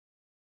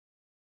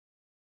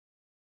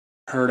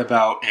Heard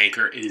about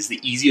Anchor, it is the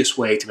easiest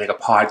way to make a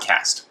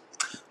podcast.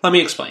 Let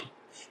me explain.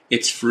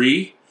 It's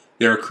free.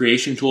 There are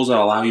creation tools that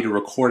allow you to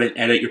record and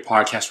edit your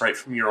podcast right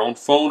from your own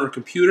phone or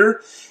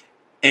computer.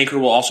 Anchor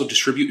will also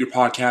distribute your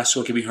podcast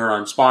so it can be heard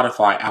on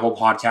Spotify, Apple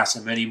Podcasts,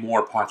 and many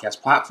more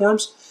podcast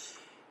platforms.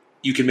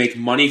 You can make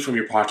money from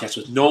your podcast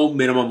with no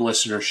minimum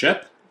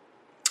listenership.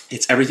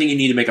 It's everything you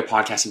need to make a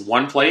podcast in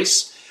one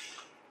place.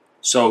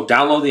 So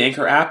download the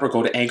Anchor app or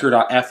go to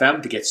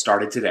anchor.fm to get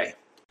started today.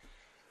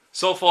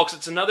 So, folks,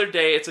 it's another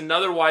day. It's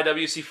another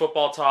YWC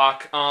football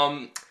talk.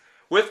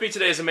 With me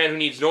today is a man who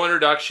needs no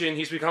introduction.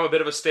 He's become a bit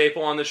of a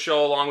staple on the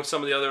show, along with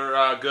some of the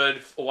other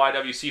good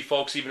YWC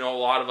folks, even though a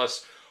lot of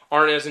us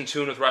aren't as in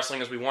tune with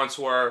wrestling as we once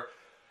were.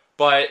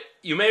 But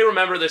you may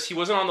remember this. He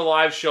wasn't on the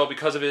live show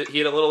because of it. He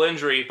had a little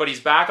injury, but he's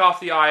back off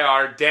the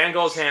IR. Dan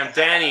Goes Ham.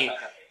 Danny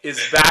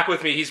is back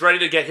with me. He's ready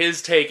to get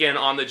his take in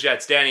on the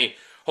Jets. Danny,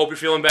 hope you're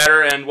feeling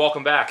better, and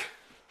welcome back.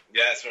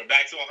 Yes, we're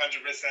back to 100%.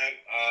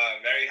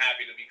 Very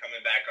happy to be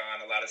coming back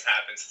on. A lot has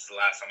happened since the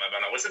last time I've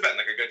been on. What's it been?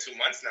 Like a good 2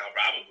 months now,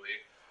 probably.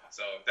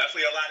 So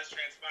definitely a lot has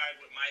transpired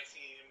with my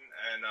team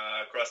and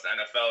across the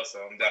NFL.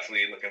 So I'm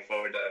definitely looking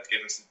forward to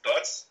giving some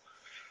thoughts.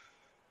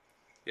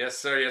 Yes,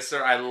 sir. Yes,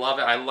 sir. I love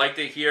it. I like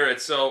to hear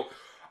it. So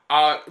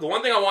the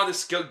one thing I wanted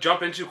to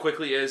jump into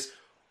quickly is,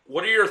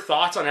 what are your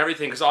thoughts on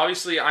everything? Because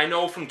obviously I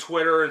know from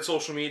Twitter and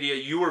social media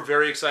you were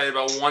very excited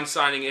about one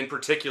signing in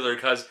particular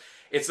because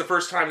it's the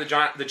first time the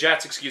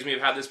Jets,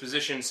 have had this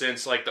position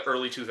since like the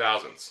early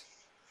 2000s.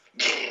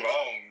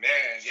 Oh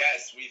man,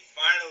 yes, we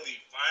finally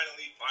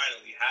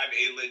have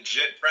a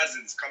legit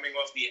presence coming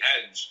off the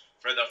edge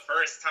for the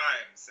first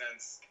time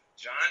since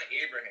John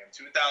Abraham,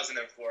 2004.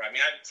 I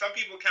mean, some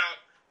people count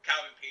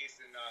Calvin Pace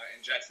in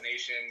Jets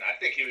Nation. I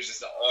think he was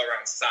just an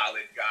all-around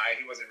solid guy.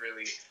 He wasn't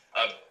really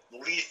a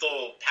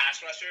lethal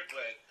pass rusher,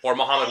 but or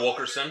Muhammad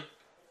Wilkerson.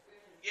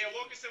 Yeah,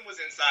 Wilkerson was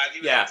inside.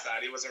 He was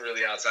inside. He wasn't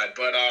really outside,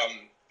 but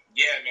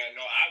yeah, man,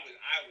 no, I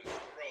was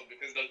thrilled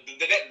because the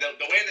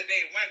way the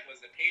day went was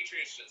the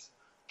Patriots just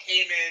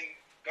came in,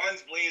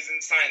 guns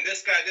blazing, signed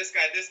this guy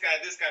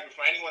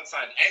before anyone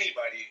signed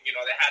anybody. You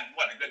know, they had,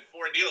 a good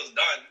 4 deals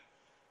done.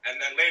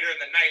 And then later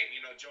in the night,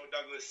 Joe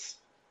Douglas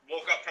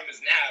woke up from his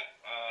nap,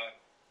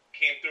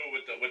 came through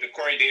with the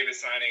Corey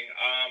Davis signing.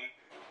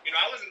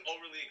 I wasn't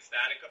overly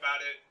ecstatic about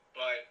it,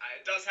 but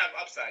it does have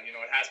upside. It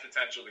has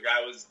potential. The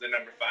guy was the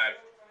number 5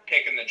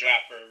 pick in the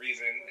draft for a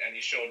reason, and he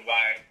showed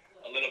why.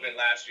 A little bit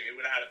last year, he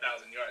would have had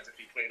 1,000 yards if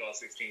he played all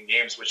 16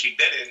 games, which he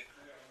didn't.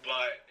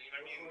 But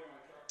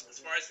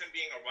as far as him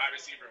being a wide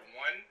receiver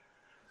 1,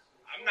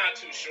 I'm not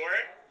too sure.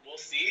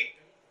 We'll see.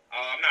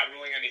 I'm not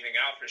ruling anything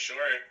out for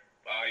sure.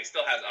 He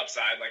still has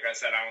upside. Like I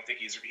said, I don't think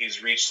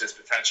he's reached his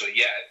potential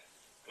yet.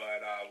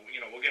 But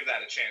we'll give that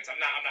a chance. I'm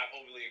not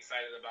overly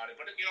excited about it,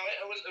 but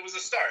it was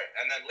a start.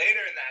 And then later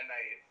in that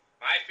night,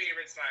 my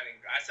favorite signing,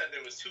 I said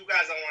there was 2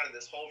 guys I wanted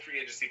this whole free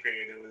agency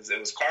period. It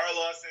was Carl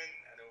Lawson.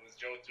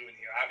 Joe Thuney.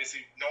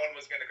 Obviously, no one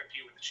was going to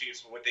compete with the Chiefs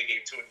for what they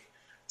gave Thuney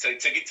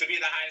to be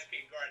the highest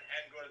paid guard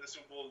and go to the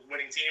Super Bowl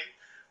winning team.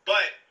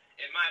 But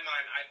in my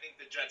mind, I think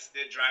the Jets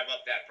did drive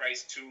up that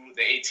price to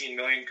the $18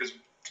 million because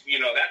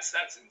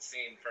that's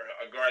insane for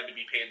a guard to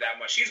be paid that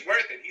much. He's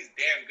worth it. He's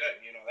damn good.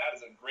 That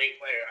is a great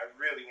player. I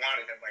really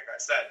wanted him, like I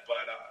said,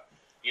 but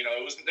there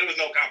was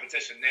no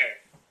competition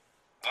there.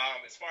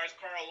 As far as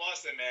Carl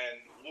Lawson, man,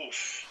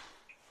 oof.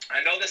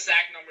 I know the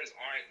sack numbers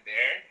aren't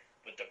there,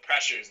 but the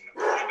pressures and the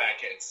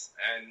quarterback hits,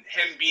 and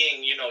him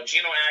being,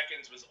 Geno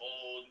Atkins was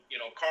old,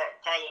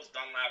 Carlos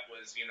Dunlap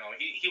was,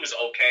 he was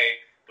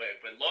okay, but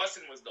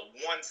Lawson was the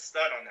one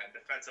stud on that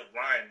defensive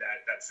line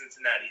that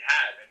Cincinnati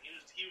had, and he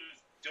was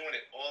doing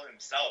it all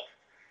himself.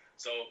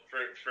 So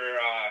for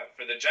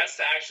the Jets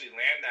to actually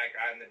land that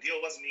guy, and the deal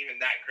wasn't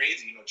even that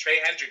crazy, Trey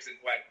Hendrickson,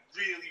 who I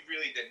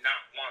really did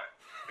not want,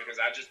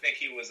 because I just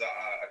think he was a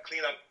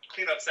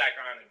cleanup sack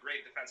on a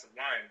great defensive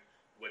line,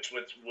 which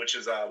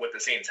is what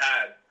the Saints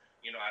had.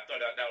 I thought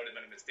that would have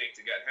been a mistake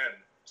to get him.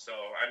 So,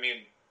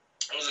 it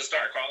was a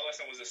start. Carl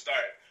Lawson was a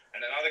start.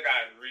 And another guy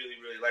I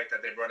really liked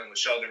that they brought in was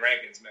Sheldon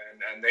Rankins, man.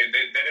 And they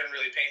didn't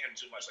really pay him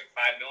too much, like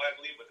 $5 million, I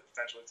believe, with the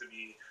potential to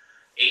be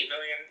 $8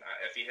 million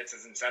if he hits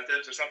his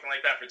incentives or something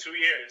like that for 2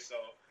 years. So,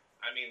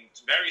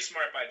 it's very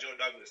smart by Joe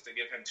Douglas to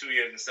give him 2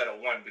 years instead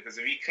of 1,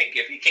 because if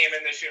he came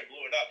in this year and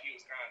blew it up, he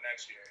was gone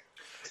next year.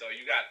 So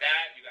you got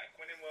that. You got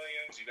Quinnen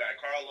Williams. You got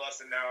Carl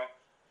Lawson now.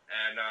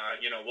 And,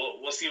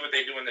 we'll see what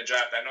they do in the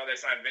draft. I know they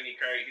signed Vinny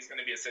Curry. He's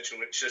going to be a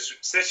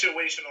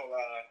situational,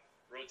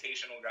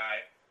 rotational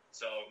guy.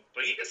 So,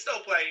 but he can still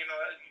play, you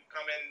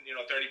come in,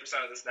 30%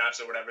 of the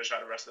snaps or whatever,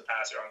 try to rush the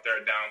passer on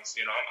third downs.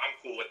 I'm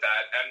cool with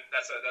that. And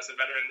that's a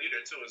veteran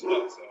leader, too, as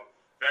well. So,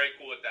 very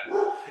cool with that.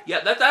 Yeah,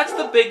 that's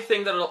the big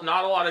thing that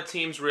not a lot of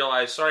teams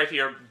realize. Sorry if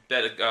you hear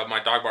my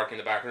dog barking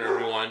in the background,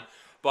 everyone.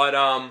 But,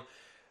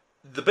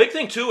 the big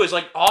thing too is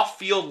like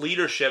off-field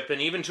leadership, and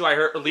even I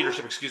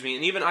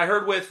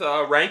heard with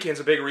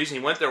Rankins, a big reason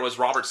he went there was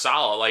Robert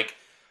Saleh. Like,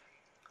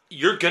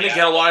 you're gonna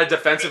get a lot of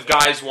defensive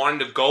guys wanting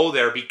to go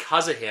there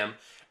because of him.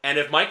 And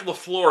if Mike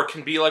LaFleur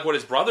can be like what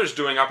his brother's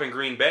doing up in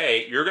Green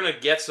Bay, you're gonna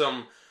get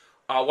some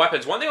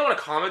weapons. One thing I want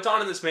to comment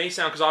on, and this may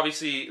sound, because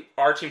obviously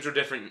our teams are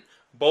different.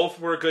 Both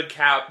were good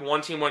cap.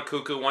 One team went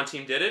cuckoo. One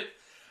team didn't.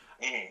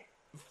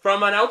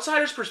 From an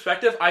outsider's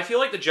perspective, I feel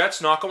like the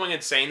Jets not going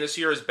insane this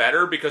year is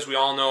better because we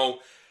all know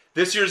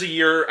this year's a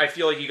year. I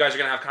feel like you guys are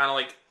going to have kind of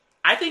like,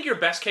 I think your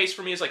best case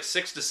for me is like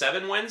 6 to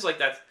 7 wins. Like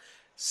that's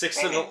 6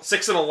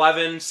 and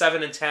 11,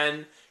 7 and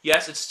 10.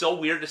 Yes, it's still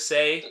weird to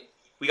say.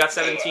 We got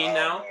 17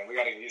 now. Man, we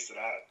got to get used to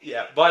that.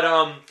 Yeah,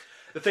 but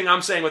the thing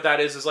I'm saying with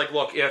that is like,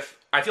 look, if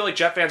I feel like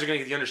Jet fans are going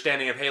to get the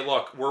understanding of, hey,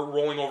 look, we're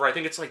rolling over. I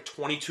think it's like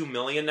 $22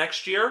 million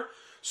next year.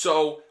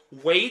 So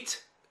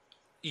wait,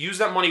 use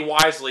that money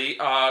wisely,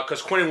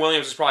 because Quinn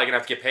Williams is probably going to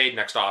have to get paid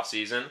next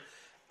offseason.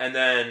 And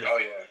then,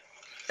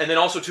 and then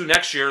also too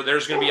next year,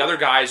 there's going to be other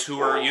guys who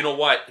are, you know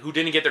what, who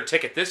didn't get their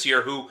ticket this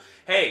year. Who,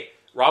 hey,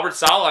 Robert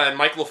Saleh and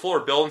Mike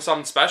LaFleur building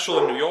something special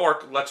in New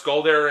York. Let's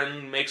go there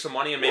and make some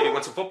money and maybe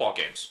win some football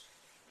games.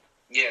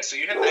 Yeah, so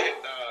you hit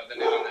the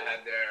nail on the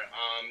head there.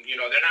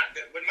 They're not.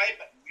 When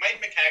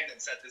Mike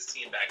Maccagnan set this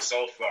team back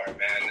so far,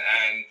 man,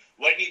 and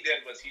what he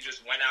did was he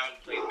just went out and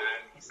played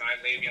Madden. He signed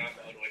Le'Veon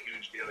Bell to a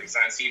huge deal. He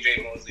signed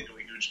C.J. Mosley to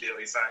a huge deal.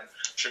 He signed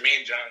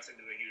Tremaine Johnson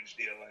to a huge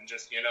deal, and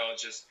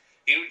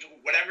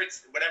whatever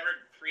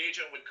free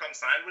agent would come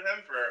sign with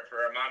him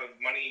for amount of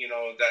money,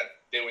 that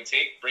they would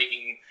take.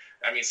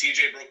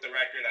 C.J. broke the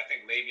record. I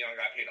think Le'Veon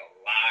got paid a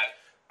lot.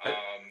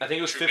 I think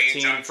it was Tremaine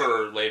 15 Johnson,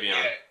 for Le'Veon.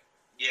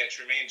 Yeah,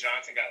 Tremaine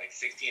Johnson got like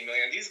 $16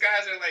 million. These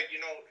guys are like,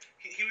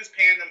 he was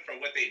paying them for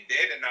what they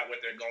did and not what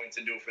they're going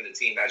to do for the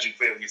team, as you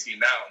clearly see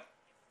now.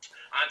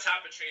 On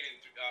top of trading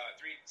 3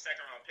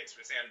 second-round picks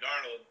for Sam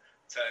Darnold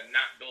to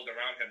not build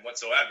around him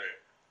whatsoever.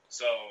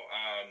 So,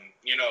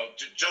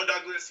 Joe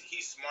Douglas,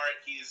 he's smart.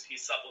 He's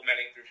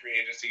supplementing through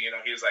free agency. He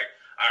was like,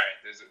 all right,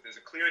 there's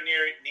a clear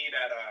need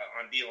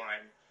on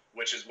D-line,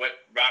 which is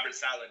what Robert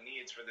Saleh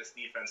needs for this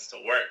defense to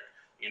work.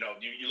 You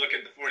look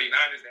at the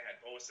 49ers, they had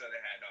Bosa,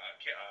 they had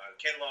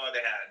Kinlaw,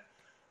 they had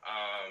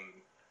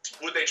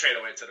who'd they trade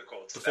away to the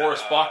Colts?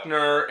 DeForest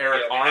Buckner,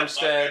 Eric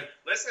Armstead.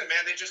 Listen,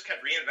 man, they just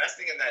kept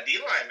reinvesting in that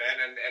D-line, man,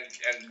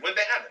 and what'd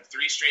they have? 3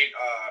 straight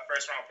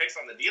first-round picks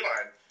on the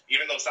D-line,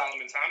 even though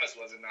Solomon Thomas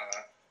wasn't,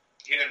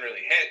 he didn't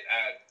really hit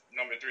at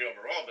number 3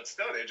 overall, but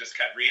still, they just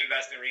kept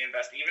reinvesting,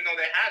 even though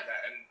they had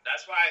that, and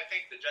that's why I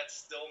think the Jets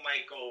still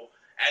might go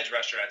edge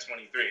rusher at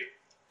 23.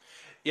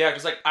 Yeah,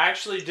 because I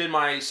actually did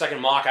my second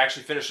mock. I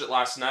actually finished it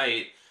last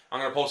night. I'm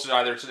going to post it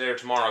either today or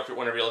tomorrow.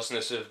 Whenever you listen to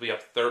this, it'll be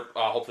up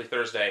hopefully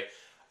Thursday.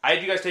 I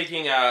had you guys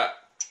taking, I'm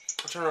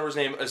trying to remember his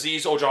name,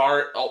 Azeez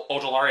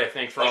Ojulari, I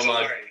think, from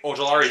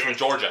Ojulari from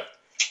Georgia.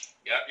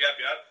 Yep.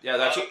 Yeah,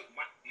 that's my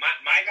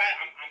guy.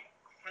 I'm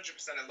 100%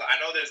 in love.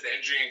 I know there's the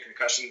injury and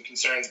concussion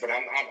concerns, but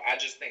I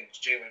just think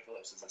Jalen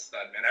Phillips is a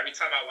stud, man. Every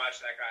time I watch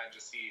that guy, I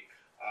just see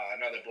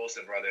another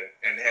Bosa brother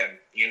in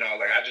him.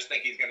 I just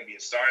think he's going to be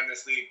a star in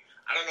this league.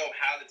 I don't know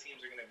how the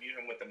teams are going to view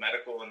him with the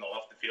medical and the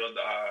off-the-field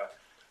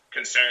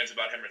concerns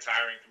about him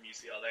retiring from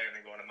UCLA and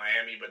then going to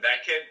Miami. But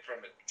that kid,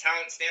 from a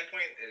talent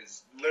standpoint,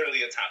 is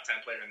literally a top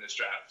 10 player in this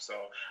draft.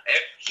 So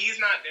if he's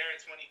not there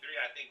at 23,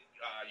 I think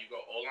you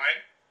go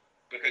O-line.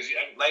 Because,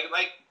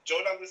 like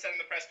Joe Douglas said in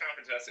the press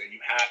conference yesterday, you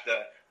have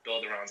to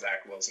build around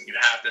Zach Wilson. You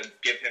have to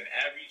give him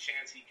every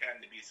chance he can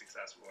to be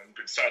successful. And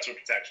it starts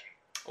with protection.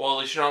 Well,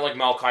 at least you're not like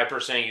Mel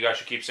Kiper saying you guys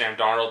should keep Sam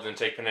Darnold and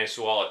take Penei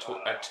Sewell at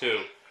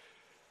 2.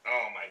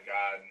 Oh, my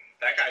God.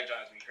 That guy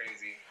drives me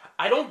crazy.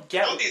 I don't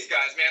get all these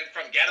guys, man.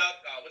 From Get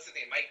Up, what's his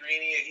name? Mike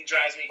Greeny. He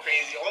drives me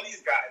crazy. All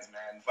these guys,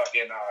 man.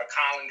 Fucking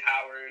Colin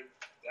Cowherd.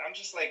 I'm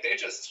just like, they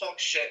just talk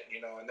shit,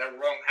 and they're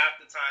wrong half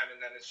the time,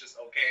 and then it's just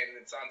okay, and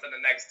it's on to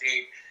the next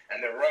take, and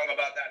they're wrong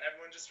about that, and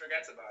everyone just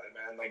forgets about it,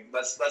 man. Like,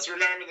 let's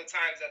remember the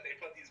times that they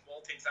put these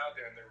bold takes out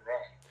there, and they're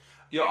wrong.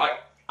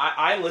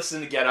 I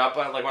listen to Get Up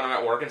like when I'm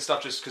at work and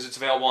stuff, just because it's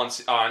available on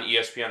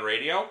ESPN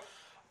Radio.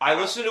 I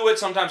listen to it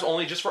sometimes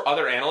only just for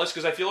other analysts,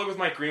 because I feel like with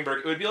Mike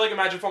Greenberg, it would be like,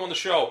 imagine if I'm on the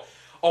show,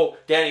 oh,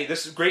 Danny,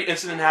 this great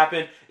incident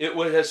happened, it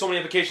has so many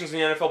implications in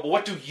the NFL, but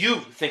what do you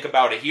think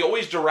about it? He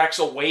always directs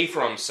away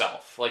from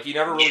himself. Like, he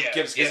never really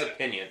gives his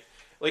opinion.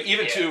 Like,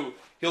 even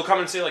he'll come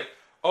and say, like,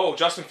 oh,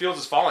 Justin Fields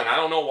is falling, I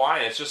don't know why,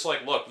 and it's just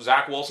like, look,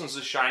 Zach Wilson's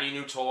this shiny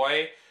new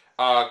toy,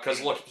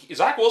 because, look,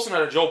 Zach Wilson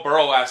had a Joe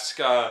Burrow-esque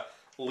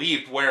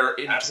leap where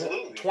in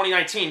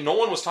 2019, no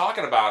one was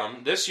talking about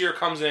him. This year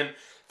comes in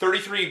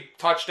 33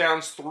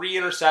 touchdowns, 3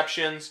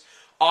 interceptions.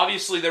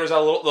 Obviously, there was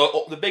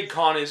the big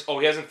con is,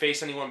 he hasn't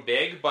faced anyone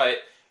big, but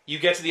you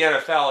get to the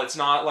NFL, it's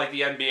not like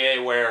the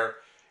NBA where,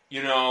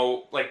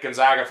 like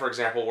Gonzaga, for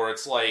example, where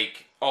it's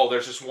like,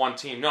 there's just one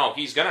team. No,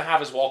 he's going to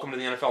have his welcome to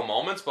the NFL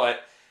moments,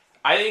 but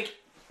I think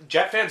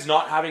Jet fans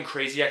not having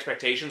crazy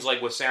expectations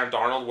like with Sam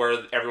Darnold,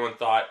 where everyone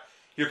thought,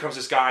 here comes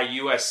this guy,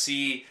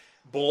 USC,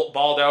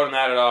 balled out in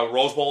that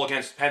Rose Bowl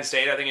against Penn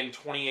State, I think, in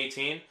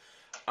 2018.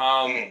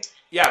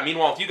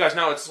 Meanwhile, with you guys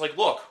now, it's like,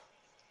 look,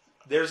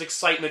 there's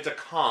excitement to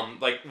come.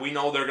 Like, we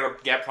know they're going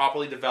to get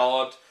properly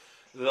developed.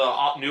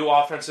 The new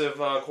offensive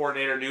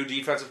coordinator, new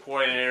defensive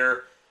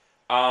coordinator.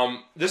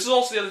 This is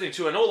also the other thing,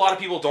 too. I know a lot of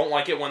people don't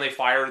like it when they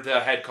fire the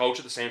head coach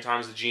at the same time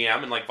as the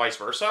GM and, like, vice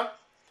versa.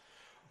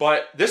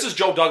 But this is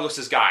Joe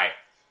Douglas's guy.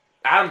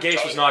 Adam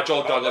Gase was not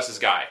Joe Douglas's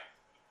guy.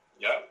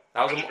 Yeah,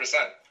 that was 100%.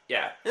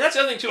 Yeah, and that's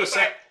the other thing too.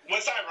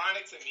 What's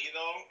ironic to me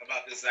though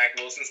about this Zach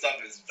Wilson stuff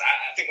is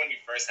I think when you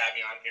first had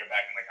me on here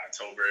back in like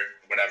October,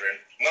 whatever,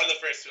 one of the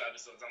first 2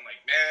 episodes, I'm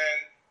like,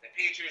 man, the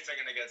Patriots are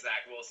gonna get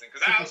Zach Wilson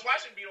because I was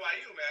watching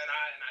BYU, man,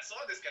 and I saw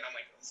this kid. I'm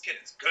like, this kid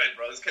is good,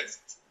 bro. This kid's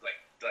like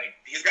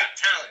he's got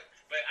talent.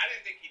 But I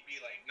didn't think he'd be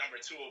like number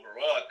 2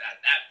 overall at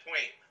that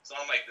point. So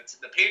I'm like,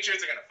 the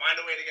Patriots are gonna find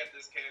a way to get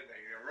this kid. They're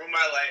gonna ruin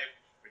my life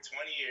for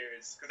 20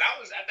 years. Because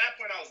at that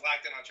point I was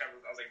locked in on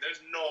Trevor. I was like,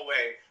 there's no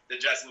way the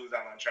Jets lose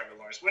out on Trevor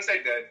Lawrence. Which they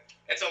did.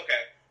 It's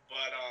okay.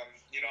 But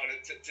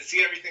to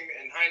see everything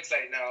in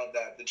hindsight now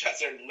that the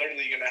Jets are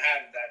literally gonna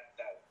have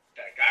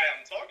that guy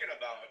I'm talking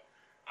about,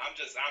 I'm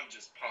just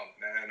pumped,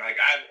 man. Like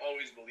I've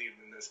always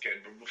believed in this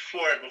kid, but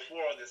before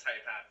all this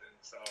hype happened.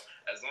 So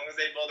as long as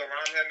they build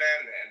around him,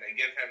 man, and they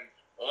give him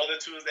all the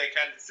tools they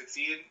can to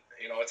succeed,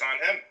 it's on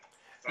him.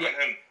 It's on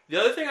him. The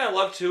other thing I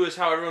love too is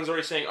how everyone's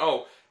already saying,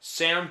 "Oh,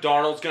 Sam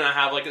Darnold's gonna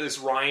have like this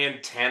Ryan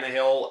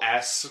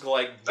Tannehill-esque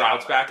like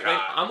bounce back."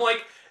 I'm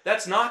like,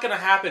 that's not gonna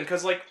happen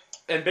because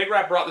and Big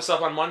Rat brought this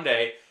up on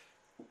Monday.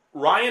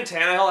 Ryan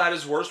Tannehill at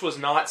his worst was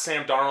not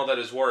Sam Darnold at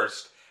his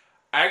worst.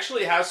 I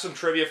actually have some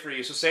trivia for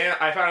you. So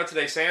I found out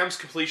today Sam's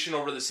completion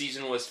over the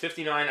season was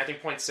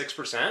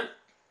 59.6%.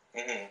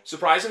 Mm-hmm.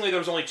 Surprisingly, there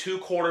was only 2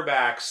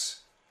 quarterbacks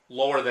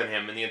lower than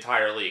him in the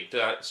entire league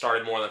that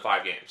started more than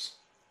 5 games.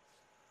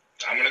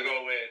 I'm gonna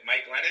go with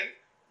Mike Glennon,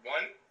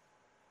 1,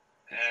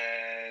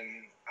 and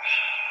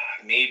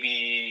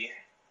maybe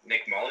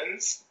Nick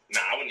Mullins. Nah,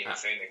 I wouldn't even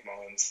say Nick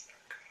Mullins.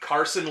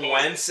 Carson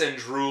Wentz and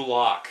Drew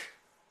Lock.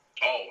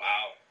 Oh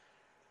wow.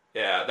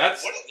 Yeah,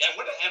 that's.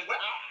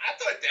 I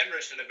thought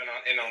Denver should have been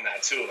in on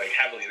that too, like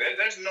heavily.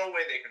 There's no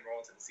way they can roll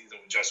into the season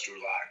with just Drew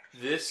Lock.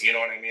 You know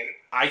what I mean?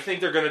 I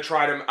think they're going to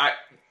try to.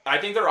 I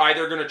think they're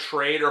either going to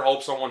trade or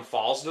hope someone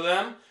falls to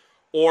them,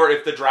 or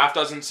if the draft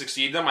doesn't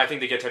succeed them, I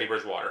think they get Teddy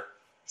Bridgewater.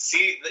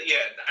 See,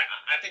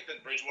 I think the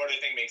Bridgewater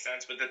thing makes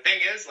sense, but the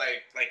thing is,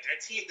 like their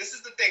team. This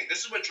is the thing.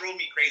 This is what drove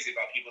me crazy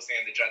about people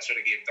saying the Jets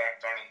should have gave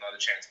Darnold another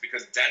chance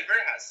because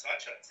Denver has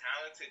such a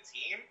talented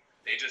team.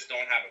 They just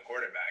don't have a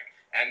quarterback.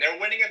 And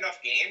they're winning enough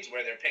games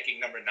where they're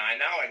picking number 9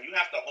 now, and you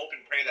have to hope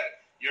and pray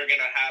that you're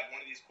going to have one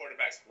of these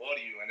quarterbacks blow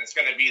to you, and it's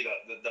going to be the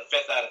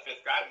 5th out of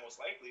 5th guy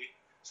most likely.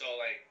 So,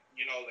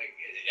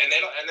 and they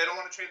don't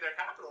want to trade their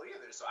capital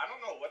either. So I don't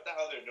know what the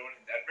hell they're doing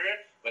in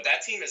Denver, but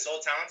that team is so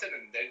talented,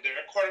 and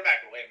they're a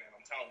quarterback away, man.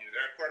 I'm telling you,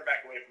 they're a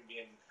quarterback away from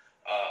being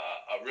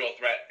a real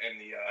threat in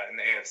the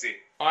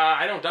AFC.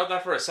 I don't doubt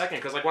that for a second,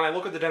 because when I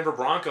look at the Denver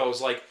Broncos,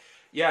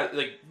 yeah,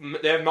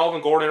 they have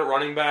Melvin Gordon at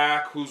running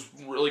back, who's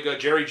really good.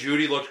 Jerry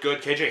Jeudy looked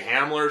good. KJ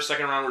Hamler,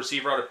 2nd-round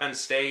receiver out of Penn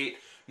State.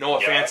 Noah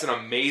Fant's an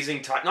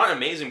amazing not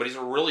amazing, but he's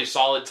a really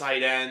solid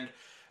tight end.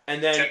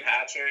 And then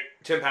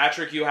Tim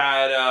Patrick, you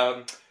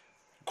had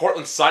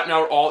Cortland Sutton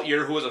out all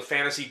year, who was a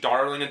fantasy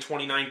darling in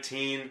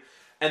 2019.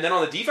 And then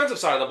on the defensive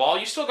side of the ball,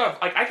 you still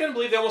got I couldn't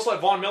believe they almost let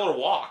Von Miller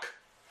walk.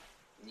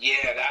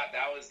 Yeah, that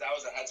was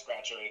a head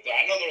scratcher right there.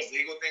 I know there was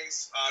legal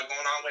things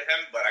going on with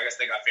him, but I guess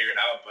they got figured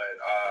out. But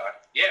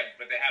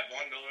but they have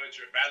Von Miller,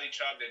 Bradley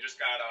Chubb. They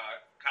just got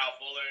Kyle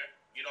Fuller.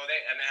 They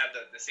have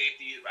the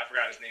safety. I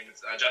forgot his name.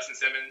 It's Justin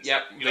Simmons.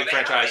 Yep, they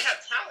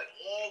have talent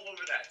all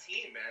over that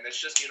team, man.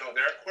 It's just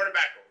they're a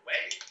quarterback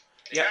away.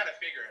 They got to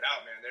figure it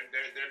out, man.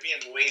 They're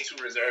being way too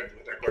reserved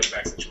with their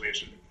quarterback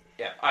situation.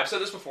 Yeah, I've said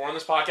this before on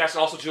this podcast,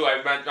 and also too,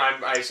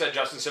 I said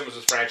Justin Simmons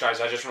was franchised.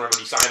 I just remembered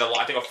he signed a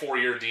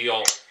 4-year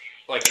deal.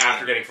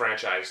 After getting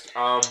franchised.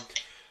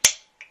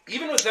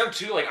 Even with them,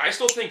 too, I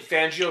still think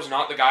Fangio's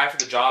not the guy for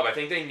the job. I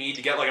think they need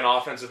to get, an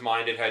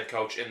offensive-minded head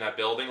coach in that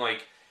building.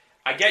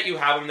 I get you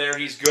have him there.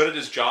 He's good at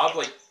his job.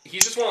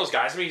 He's just one of those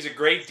guys. I mean, he's a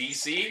great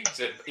DC.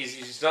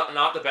 He's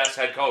not the best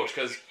head coach.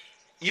 Because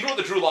even with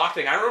the Drew Lock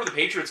thing, I remember the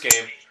Patriots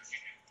game.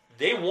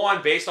 They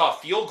won based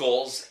off field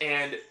goals,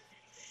 and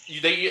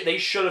they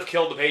should have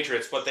killed the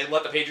Patriots, but they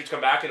let the Patriots come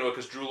back into it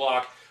because Drew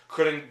Lock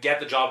couldn't get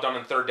the job done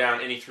on 3rd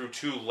down, and he threw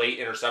 2 late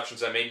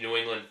interceptions that made New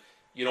England,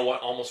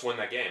 almost win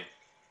that game.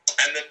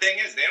 And the thing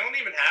is, they don't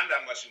even have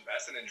that much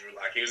invested in Drew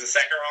Lock. He was a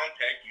 2nd-round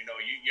pick. You're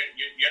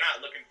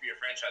not looking for your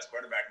franchise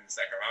quarterback in the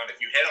 2nd round.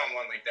 If you hit on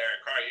one like Derek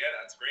Carr, yeah,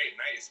 that's great,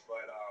 nice.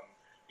 But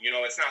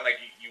it's not like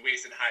you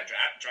wasted high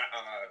draft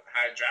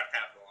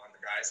capital on the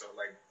guy. So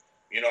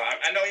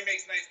I know he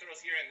makes nice throws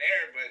here and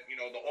there, but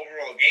the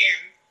overall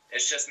game,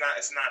 it's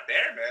not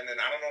there, man. And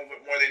I don't know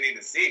what more they need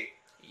to see.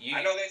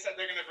 I know they said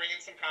they're going to bring in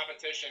some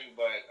competition,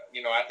 but,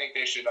 I think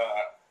they should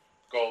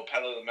go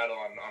pedal to the metal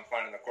on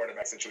finding the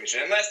quarterback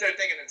situation. Unless they're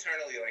thinking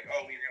internally, we're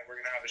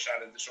going to have a shot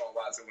at Deshaun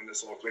Watson when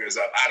this all clears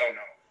up. I don't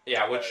know.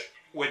 Yeah,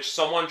 which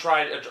someone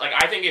tried.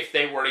 I think if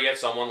they were to get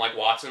someone like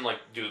Watson,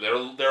 dude, they're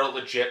a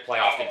legit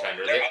playoff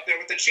contender. They're up there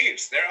with the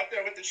Chiefs. They're up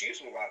there with the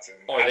Chiefs with Watson.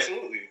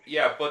 Absolutely.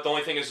 But the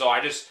only thing is, though,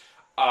 I just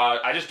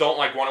don't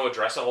want to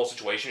address the whole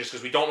situation just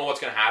because we don't know what's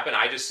going to happen.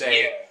 I just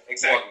say,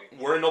 exactly.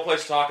 Look, we're in no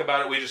place to talk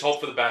about it. We just hope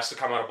for the best to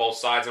come out of both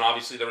sides. And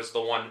obviously, there was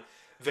the one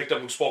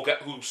victim who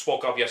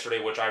spoke up yesterday,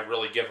 which I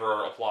really give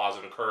her applause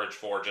and courage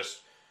for,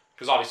 just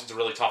because obviously it's a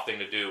really tough thing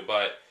to do.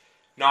 But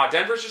No,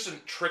 Denver's just a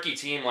tricky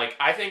team. Like,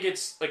 I think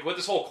it's, like, with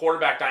this whole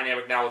quarterback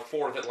dynamic now with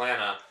Ford with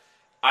Atlanta,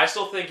 I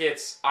still think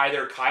it's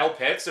either Kyle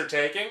Pitts they're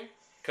taking,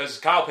 because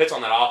Kyle Pitts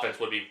on that offense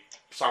would be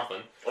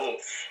something. Oh,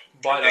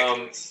 but,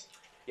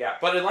 yeah,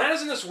 but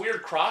Atlanta's in this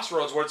weird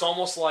crossroads where it's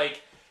almost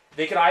like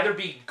they could either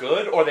be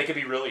good or they could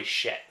be really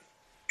shit.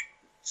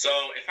 So,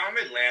 if I'm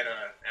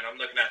Atlanta and I'm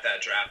looking at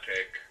that draft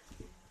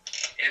pick,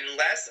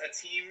 unless a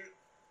team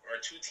or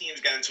two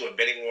teams get into a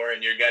bidding war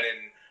and you're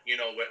getting,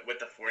 what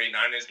the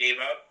 49ers gave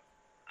up,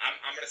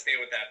 I'm going to stay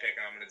with that pick,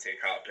 and I'm going to take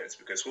Kyle Pitts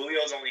because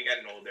Julio's only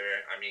getting older.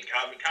 I mean,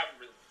 Calvin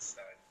really is a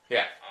stud.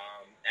 Yeah.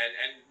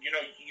 And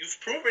you've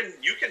proven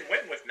you can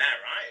win with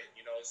Matt Ryan,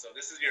 so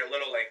this is your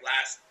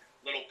last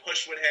little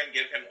push with him,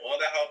 give him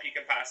all the help he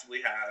can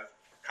possibly have.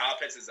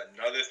 Kyle Pitts is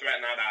another threat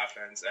in that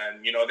offense,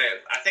 and,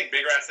 I think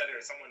Big Rat said it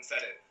or someone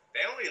said it.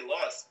 They only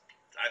lost,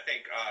 I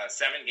think,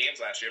 7 games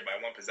last year by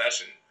 1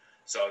 possession.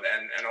 So,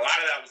 and a lot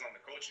of that was on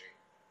the coaching.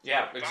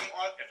 Yeah. If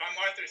I'm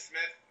Arthur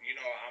Smith,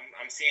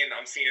 I'm seeing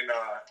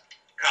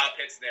Kyle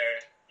Pitts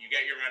there. You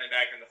get your running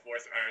back in the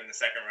 4th or in the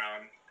 2nd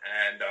round,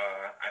 and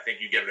I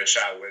think you give it a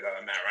shot with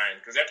Matt Ryan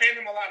because they're paying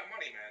him a lot of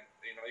money, man.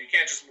 You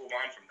can't just move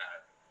on from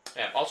that.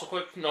 Yeah. Also,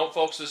 quick note,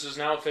 folks. This is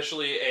now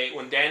officially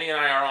when Danny and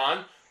I are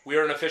on, we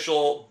are an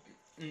official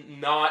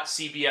not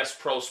CBS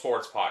Pro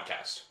Sports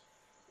podcast.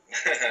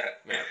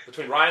 Man,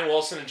 between Ryan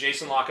Wilson and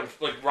Jason Locken,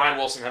 Ryan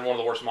Wilson had one of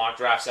the worst mock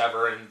drafts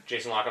ever, and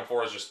Jason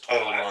Locken-4 is just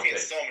totally wrong. I've seen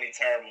so many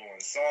terrible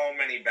ones, so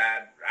many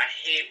bad. I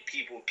hate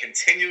people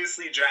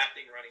continuously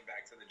drafting running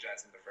back to the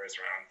Jets in the 1st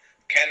round.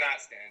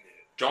 Cannot stand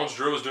it.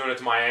 Jones-Drew was doing it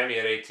to Miami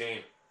at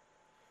 18.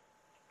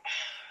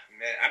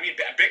 Man, I mean,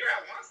 Big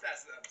Rat wants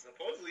that stuff.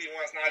 Supposedly he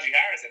wants Najee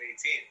Harris at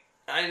 18.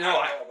 I know.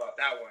 I don't know about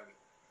that one.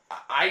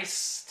 I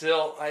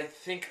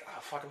think,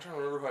 I'm trying to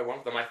remember who I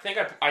went with them. I think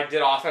I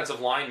did offensive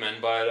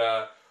linemen,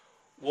 but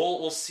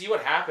we'll see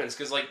what happens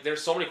because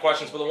there's so many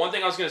questions. But the one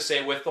thing I was going to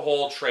say with the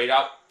whole trade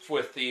up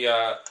with the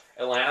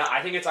Atlanta,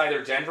 I think it's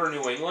either Denver,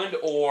 New England,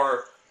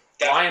 or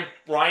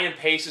Ryan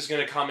Pace is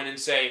going to come in and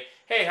say,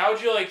 "Hey, how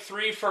would you like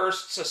 3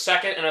 firsts, a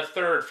 2nd, and a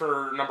 3rd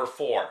for number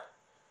 4?"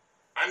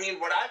 I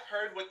mean, what I've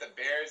heard with the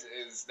Bears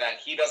is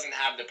that he doesn't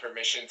have the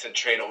permission to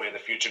trade away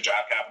the future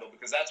draft capital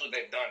because that's what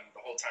they've done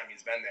the whole time he's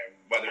been there,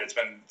 whether it's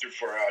been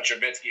for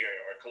Trubisky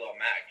or Khalil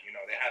Mack.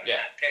 They haven't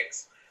had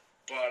picks.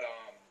 But,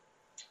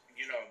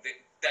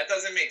 that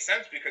doesn't make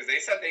sense because they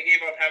said they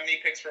gave up how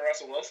many picks for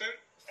Russell Wilson?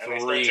 And 3.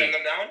 they still turned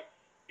them down?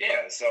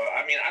 Yeah, so,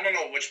 I mean, I don't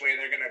know which way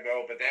they're going to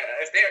go, but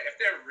if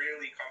they're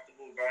really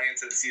comfortable going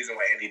into the season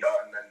with Andy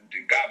Dalton, then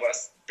God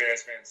bless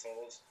Bears fans'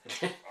 souls. I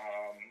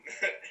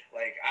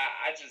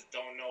just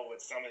don't know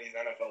what some of these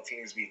NFL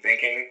teams be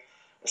thinking,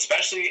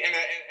 especially in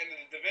a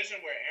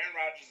division where Aaron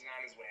Rodgers is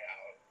on his way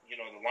out.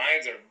 The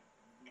Lions are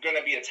going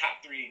to be a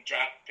top 3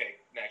 draft pick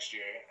next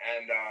year,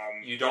 and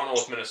you don't know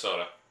with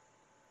Minnesota.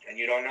 And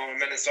you don't know in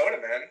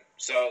Minnesota, man.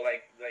 So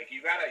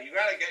you gotta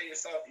get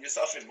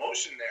yourself in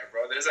motion there,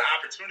 bro. There's an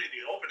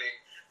opportunity opening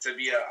to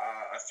be a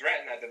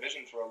threat in that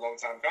division for a long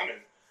time coming.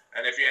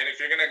 And if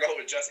you're gonna go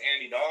with just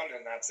Andy Dalton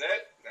and that's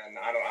it, then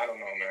I don't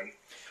know, man.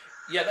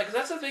 Yeah, because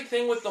that's the big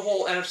thing with the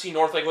whole NFC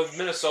North. With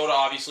Minnesota,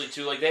 obviously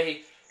too.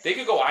 They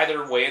could go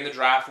either way in the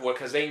draft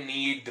because they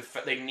need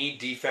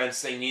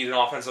defense, they need an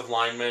offensive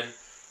lineman.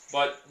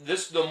 But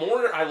the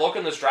more I look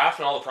in this draft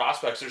and all the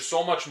prospects, there's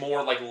so much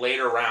more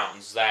later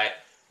rounds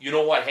that. You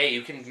know what? Hey,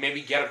 you can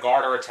maybe get a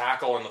guard or a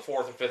tackle in the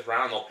 4th and 5th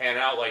round, and they'll pan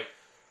out.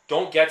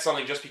 Don't get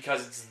something just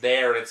because it's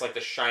there and it's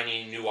the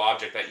shiny new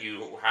object that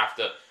you have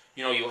to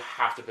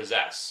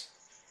possess.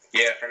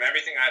 Yeah, from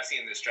everything I've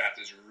seen, this draft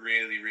is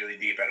really, really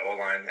deep at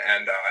O-line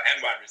and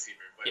wide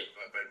receiver, but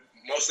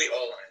mostly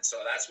O-line.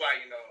 So that's why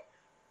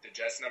the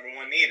Jets' number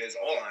 1 need is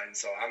O-line.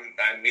 So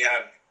and we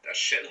have a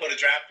shitload of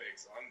draft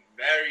picks. So I'm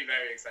very,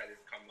 very excited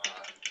to come.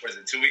 2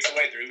 weeks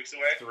away? 3 weeks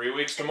away? 3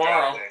 weeks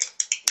tomorrow.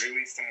 3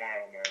 weeks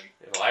tomorrow, man.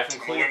 Live from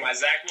Cleveland. Wear my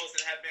Zach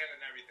Wilson headband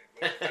and everything.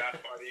 Go to the draft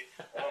party,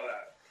 all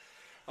that.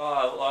 Oh,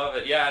 I love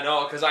it. Yeah,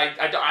 no, because I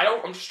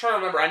don't. I'm just trying to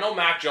remember. I know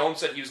Mac Jones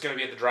said he was going to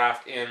be at the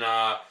draft in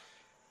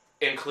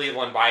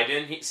Cleveland, but I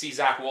didn't see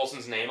Zach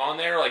Wilson's name on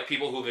there.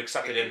 People who've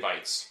accepted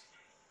invites.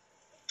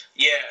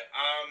 Yeah,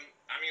 I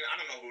mean, I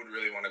don't know who would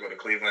really want to go to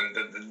Cleveland.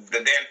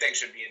 The damn thing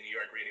should be in New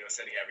York Radio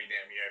City every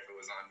damn year if it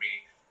was on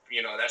me.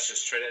 That's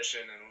just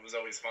tradition, and it was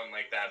always fun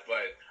like that.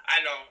 But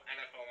I know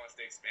NFL wants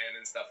to expand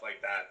and stuff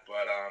like that.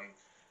 But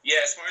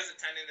yeah, as far as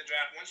attending the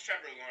draft, once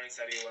Trevor Lawrence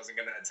said he wasn't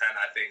going to attend,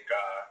 I think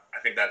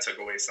that took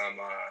away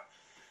some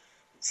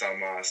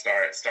star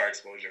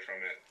exposure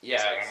from it.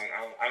 Yeah, so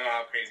I don't know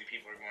how crazy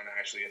people are going to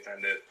actually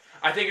attend it.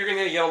 I think you're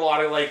going to get a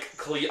lot of I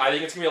think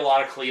it's going to be a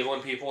lot of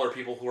Cleveland people or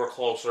people who are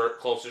closest to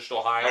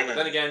Ohio. But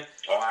then again,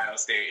 Ohio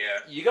State,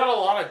 yeah, you got a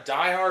lot of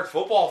diehard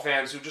football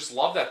fans who just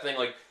love that thing.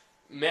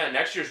 Man,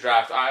 next year's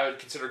draft I would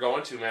consider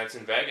going to. Man, it's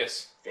in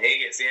Vegas.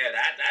 Vegas, yeah,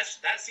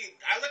 that's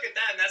I look at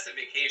that and that's a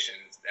vacation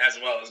as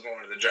well as going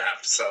to the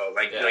draft. So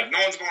no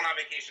one's going on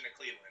vacation to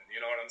Cleveland.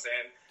 You know what I'm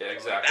saying? Yeah,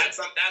 exactly. That's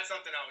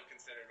something I would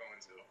consider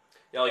going to.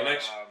 Yeah,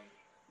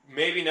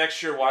 maybe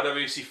next year,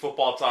 YWC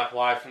Football Talk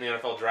live from the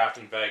NFL Draft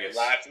in Vegas.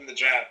 Live from the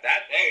draft.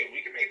 Hey,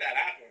 we can make that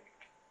happen.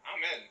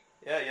 I'm in.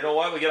 Yeah, you know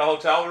what? We get a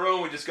hotel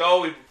room. We just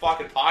go. We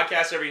fucking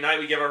podcast every night.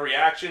 We give our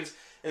reactions.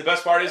 And the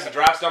best part is the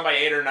draft's done by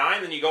 8 or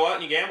 9, then you go out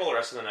and you gamble the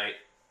rest of the night.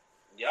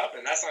 Yep,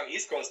 and that's on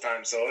East Coast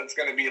time, so it's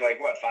going to be like,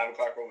 5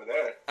 o'clock over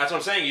there? That's what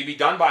I'm saying. You'd be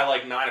done by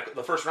like 9.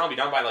 The first round would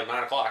be done by like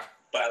 9 o'clock.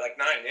 By like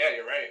 9, yeah,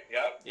 you're right.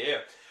 Yep.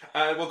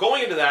 Yeah. Well,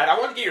 going into that, I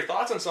want to get your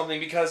thoughts on something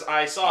because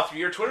I saw through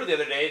your Twitter the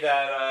other day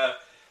that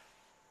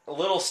a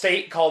little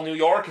state called New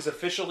York has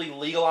officially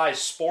legalized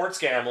sports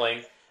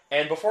gambling.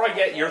 And before I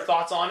get your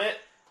thoughts on it,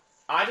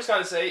 I just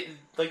gotta say,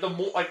 like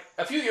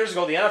a few years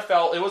ago, the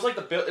NFL it was like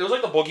the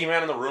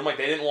boogeyman in the room. Like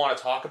they didn't want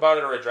to talk about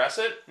it or address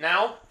it.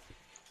 Now,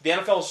 the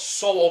NFL is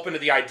so open to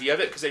the idea of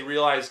it because they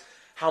realize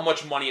how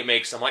much money it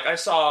makes them. Like I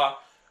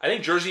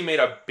think Jersey made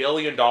 $1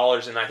 billion in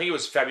I think it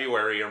was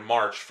February or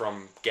March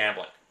from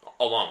gambling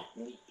alone.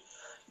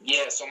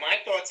 Yeah, so my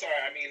thoughts are,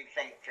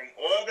 from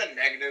all the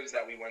negatives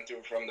that we went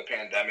through from the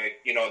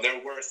pandemic,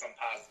 there were some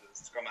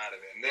positives to come out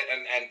of it,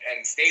 and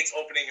states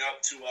opening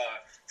up to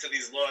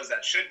these laws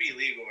that should be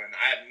legal, and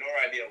I have no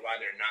idea why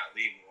they're not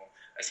legal,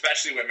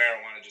 especially with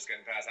marijuana just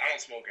getting passed. I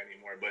don't smoke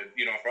anymore, but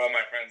for all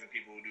my friends and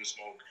people who do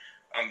smoke,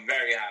 I'm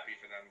very happy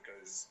for them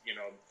because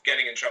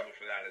getting in trouble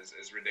for that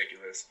is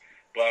ridiculous.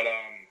 But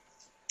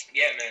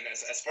yeah, man,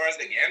 as far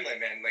as the gambling,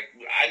 man, like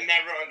I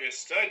never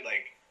understood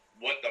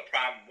what the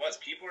problem was.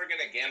 People are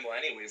going to gamble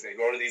anyways. They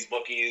go to these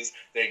bookies.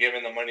 They're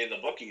giving the money to the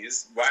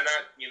bookies. Why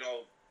not,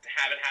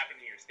 have it happen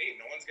in your state?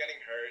 No one's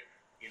getting hurt.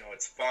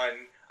 It's fun.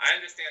 I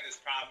understand this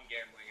problem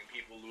gambling and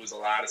people lose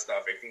a lot of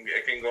stuff. It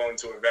can go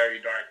into a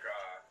very dark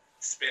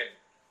spin.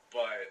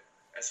 But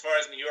as far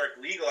as New York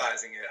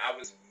legalizing it, I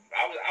was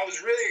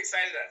really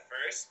excited at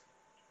first,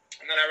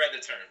 and then I read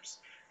the terms.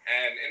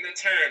 And in the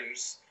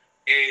terms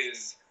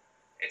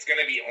it's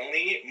going to be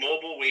only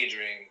mobile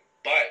wagering.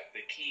 But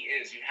the key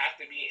is you have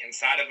to be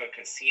inside of a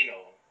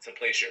casino to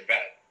place your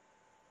bet,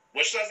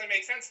 which doesn't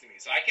make sense to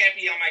me. So I can't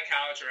be on my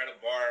couch or at a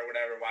bar or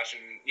whatever watching,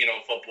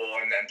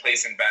 football and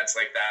placing bets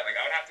like that. Like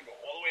I would have to go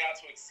all the way out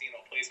to a casino,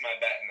 place my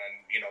bet, and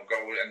then,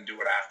 go and do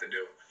what I have to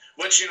do.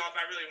 Which, if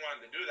I really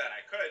wanted to do that,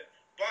 I could.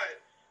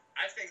 But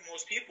I think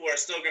most people are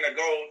still going to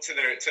go to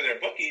their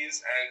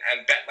bookies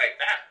and bet like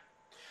that.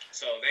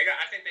 So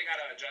I think they got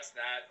to adjust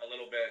that a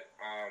little bit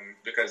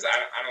because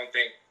I don't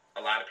think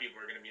a lot of people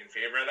are going to be in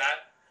favor of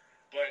that.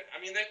 But,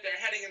 they're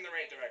heading in the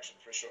right direction,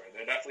 for sure.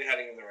 They're definitely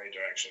heading in the right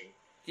direction.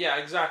 Yeah,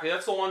 exactly.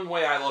 That's the one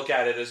way I look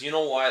at it is, you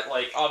know what,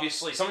 like,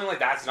 obviously, something like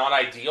that's not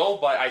ideal,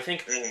 but I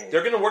think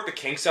they're going to work the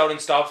kinks out and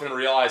stuff and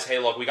realize, hey,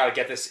 look, we got to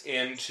get this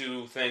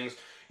into things.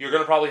 You're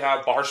going to probably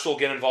have Barstool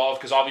get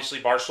involved, because obviously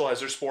Barstool has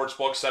their sports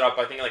book set up,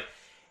 I think, like,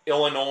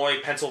 Illinois,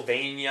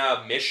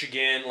 Pennsylvania,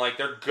 Michigan, like,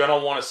 they're going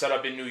to want to set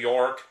up in New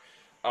York.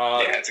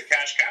 Yeah, it's a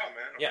cash cow,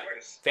 man, of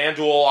course.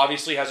 FanDuel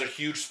obviously has a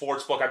huge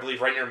sports book, I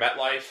believe, right near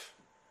MetLife.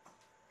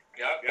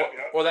 Yep.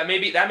 Or that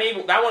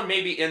one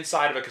may be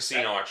inside of a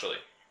casino, actually.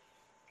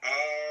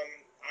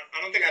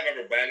 I don't think I've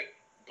ever been,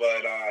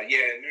 but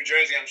New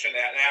Jersey, I'm sure they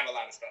have a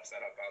lot of stuff set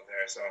up out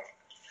there, so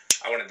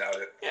I wouldn't doubt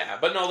it. Yeah,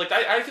 but no, like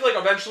I feel like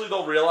eventually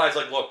they'll realize,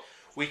 like, look,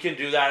 we can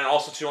do that, and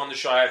also too on the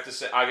show, I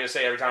gotta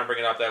say every time I bring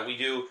it up that we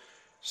do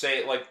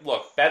say, like,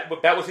 look, bet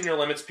within your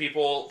limits,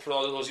 people. For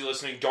all those of you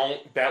listening,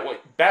 don't bet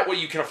what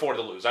you can afford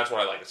to lose. That's what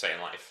I like to say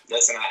in life.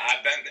 Listen,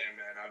 I've been there,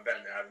 man. I've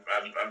been there.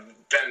 I've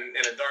been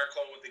in a dark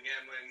hole with the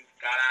gambling.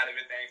 Got out of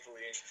it,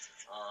 thankfully.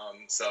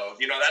 So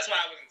that's why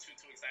I wasn't too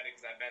excited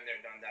because I've been there,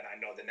 done that. I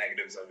know the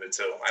negatives of it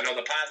too. I know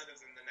the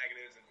positives and the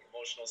negatives and the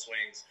emotional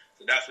swings.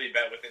 So definitely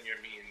bet within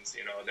your means.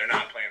 They're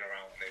not playing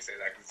around when they say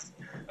that because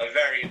it's a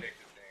very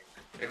addictive thing.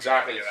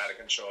 Exactly. Get out of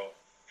control.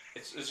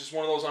 It's just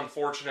one of those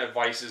unfortunate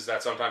vices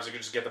that sometimes it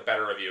could just get the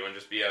better of you and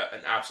just be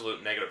an absolute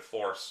negative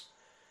force.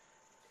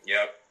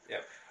 Yep.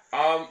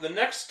 The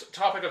next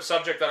topic of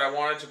subject that I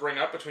wanted to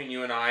bring up between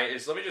you and I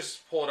is, let me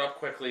just pull it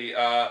up quickly,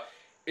 I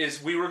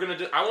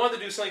wanted to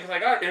do something because I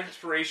got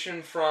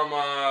inspiration from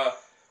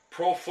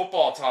Pro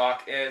Football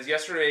Talk, as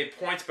yesterday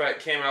PointsBet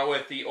came out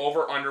with the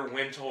over-under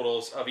win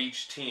totals of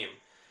each team.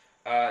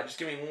 Just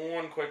give me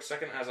one quick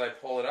second as I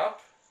pull it up.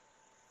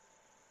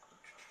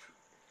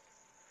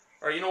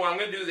 All right, you know what? I'm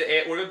going to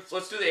do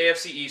let's do the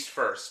AFC East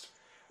first.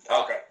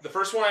 Okay. The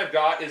first one I've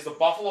got is the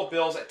Buffalo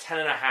Bills at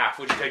 10.5.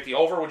 Would you take the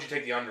over or would you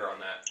take the under on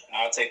that?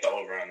 I'll take the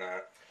over on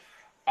that.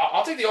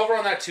 I'll take the over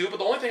on that too, but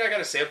the only thing I got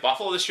to say of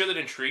Buffalo this year that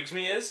intrigues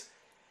me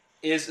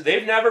is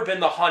they've never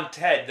been the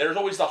hunted. There's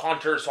always the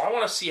hunters, so I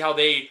want to see how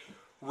they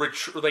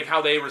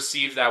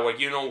receive that. Like,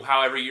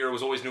 how every year it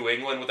was always New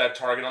England with that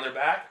target on their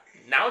back?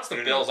 Now it's the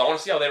Bills. I want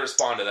to see how they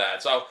respond to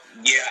that. So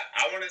yeah,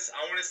 I want to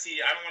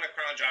see. I don't want to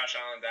crown Josh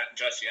Allen that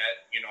just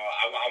yet.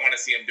 I want to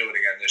see him do it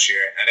again this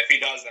year. And if he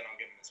does, then I'll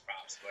give him his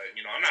props. But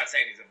I'm not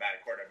saying he's a bad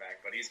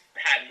quarterback, but he's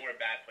had more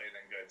bad play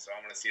than good. So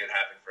I want to see it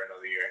happen for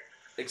another year.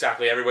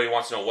 Exactly. Everybody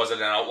wants to know, was it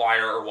an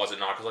outlier or was it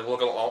not? Because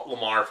look at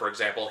Lamar, for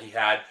example. He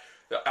had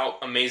the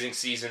amazing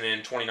season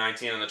in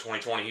 2019 and the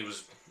 2020. He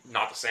was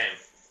not the same.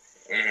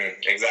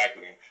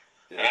 Exactly.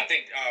 And I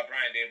think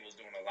Brian Daboll's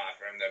doing a lot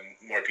for him that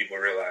more people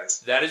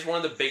realize. That is one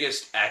of the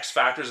biggest X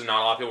factors, and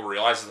not a lot of people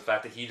realize, is the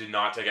fact that he did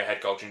not take a head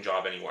coaching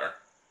job anywhere.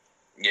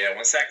 Yeah,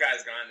 once that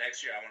guy's gone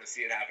next year, I want to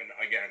see it happen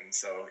again.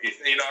 So,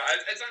 it's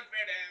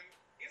unfair to him.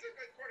 He's a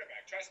good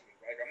quarterback, trust me.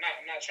 Like, I'm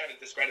not trying to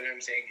discredit him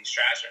saying he's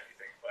trash or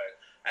anything,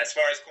 but as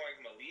far as calling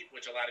him elite,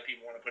 which a lot of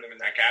people want to put him in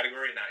that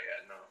category, not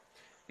yet, no.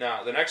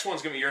 Now, the next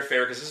one's going to be your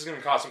favorite because this is going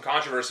to cause some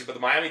controversy, but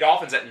the Miami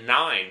Dolphins at 9.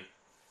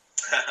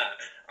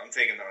 I'm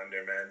taking the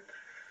under, man.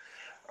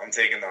 I'm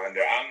taking the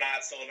under. I'm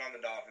not sold on the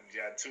Dolphins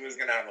yet. Tua's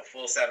gonna have a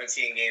full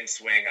 17-game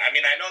swing. I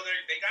mean, I know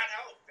they got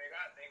help. They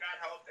got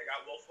help. They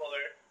got Will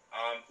Fuller,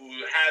 who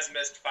has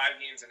missed 5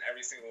 games in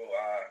every single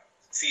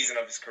season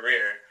of his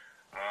career.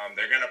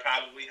 They're gonna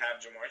probably have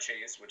Jamar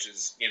Chase, which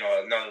is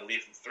another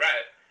lethal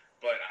threat.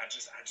 But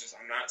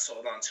I'm not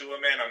sold on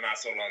Tua, man. I'm not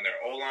sold on their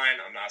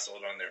O-line. I'm not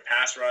sold on their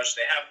pass rush.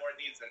 They have more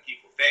needs than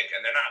people think, and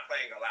they're not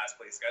playing a last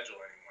place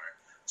schedule anymore.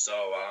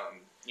 So,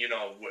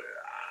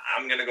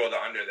 I'm gonna go the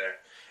under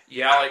there.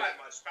 Yeah, not by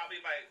much.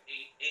 Probably by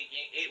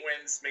 8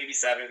 wins, maybe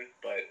 7.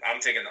 But I'm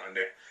taking the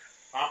under.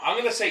 I'm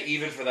gonna say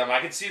even for them. I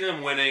could see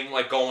them winning,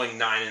 like going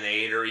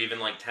 9-8 or even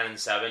like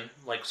 10-7,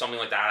 like something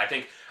like that. I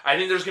think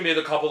there's gonna be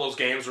a couple of those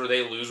games where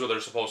they lose where they're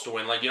supposed to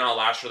win. Like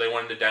last year they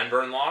went into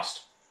Denver and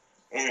lost.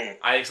 Mm-hmm.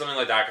 I think something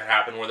like that could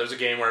happen where there's a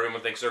game where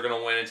everyone thinks they're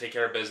gonna win and take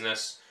care of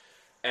business,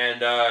 and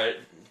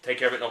take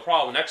care of it no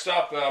problem. Next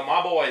up,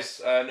 my boys,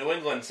 New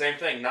England, same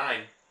thing, 9.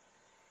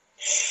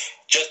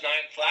 Just 9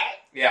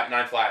 flat? Yeah,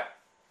 9 flat.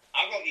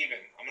 I'll go even.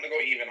 I'm gonna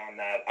go even on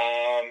that.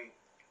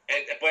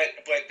 But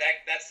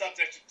that's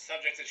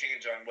subject to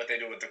change on what they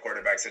do with the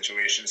quarterback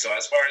situation. So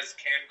as far as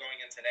Cam going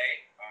in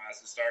today,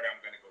 as a starter, I'm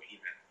gonna go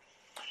even.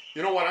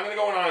 You know what? I'm gonna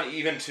go on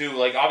even too.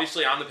 Like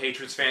obviously, I'm the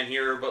Patriots fan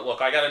here, but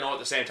look, I gotta know at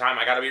the same time.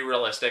 I gotta be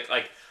realistic.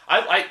 Like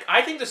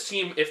I think this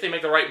team, if they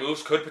make the right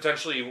moves, could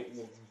potentially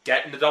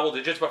get into double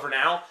digits. But for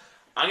now,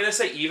 I'm gonna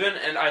say even.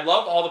 And I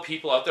love all the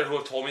people out there who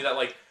have told me that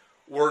like.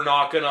 We're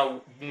gonna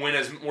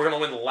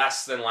win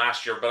less than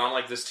last year, but I'm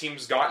like, this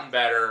team's gotten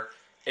better.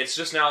 It's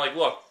just now like,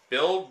 look,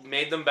 Bill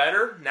made them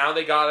better. Now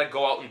they gotta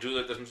go out and do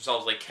it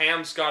themselves. Like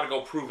Cam's gotta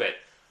go prove it.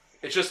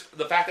 It's just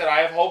the fact that I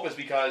have hope is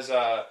because,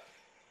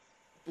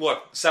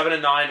 look,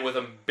 7-9 with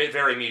a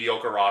very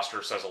mediocre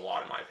roster says a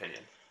lot in my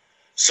opinion.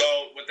 So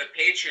with the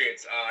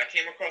Patriots, I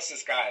came across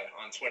this guy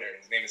on Twitter.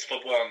 His name is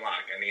Football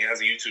Unlocked, and he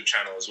has a YouTube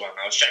channel as well. And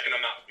I was checking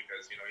him out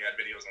because he had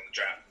videos on the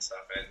draft and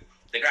stuff, and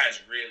the guy's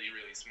really,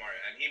 really smart.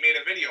 And he made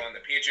a video on the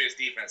Patriots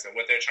defense and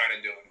what they're trying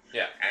to do.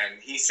 Yeah. And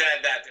he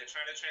said that they're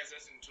trying to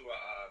transition to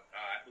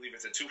I believe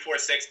it's a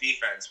 2-4-6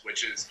 defense,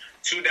 which is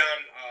 2 down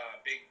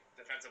big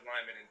defensive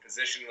linemen in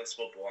positionless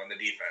football on the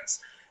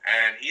defense.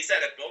 And he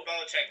said if Bill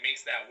Belichick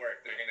makes that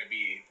work, they're going to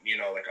be,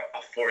 like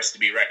a force to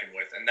be reckoned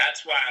with. And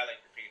that's why I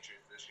like the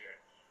Patriots this year.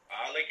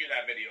 I'll link you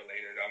that video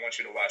later. I want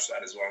you to watch that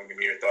as well and give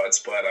me your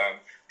thoughts. But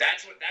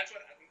that's what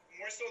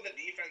more so the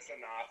defense than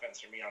the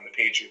offense for me on the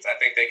Patriots. I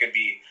think they could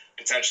be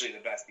potentially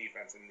the best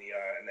defense in the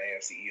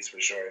AFC East for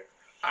sure.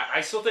 I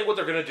still think what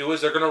they're going to do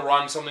is they're going to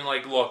run something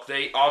like, look,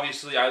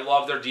 I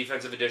love their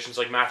defensive additions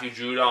like Matthew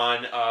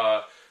Judon,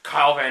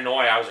 Kyle Van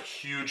Noy. I was a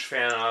huge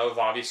fan of,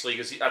 obviously,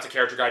 because that's a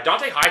character guy.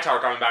 Dante Hightower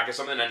coming back is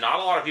something that not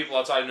a lot of people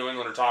outside of New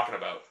England are talking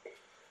about.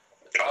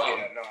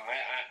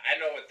 I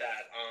know what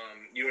that.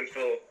 You and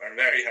Phil are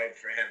very hyped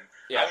for him.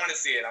 Yeah. I want to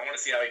see it. I want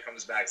to see how he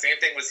comes back. Same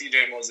thing with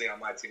C.J. Mosley on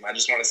my team. I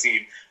just want to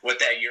see what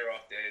that year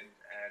off did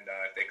and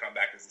if they come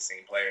back as the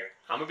same player.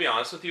 I'm going to be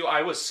honest with you.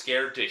 I was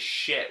scared to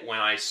shit when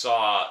I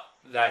saw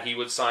that he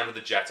would sign with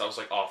the Jets. I was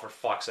like, oh, for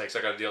fuck's sakes,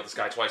 I got to deal with this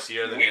guy twice a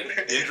year. Then he had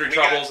the injury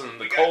troubles and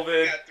the COVID.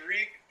 We got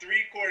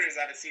three quarters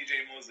out of C.J.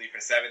 Mosley for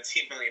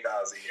 $17 million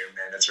a year,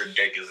 man. That's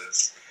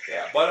ridiculous.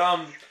 Yeah, but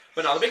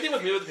no, the big thing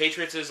with me with the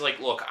Patriots is, like,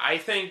 look, I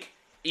think...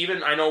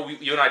 I know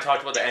you and I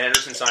talked about the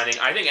Anderson signing.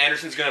 I think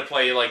Anderson's going to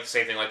play like the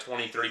same thing, like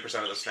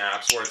 20-30% of the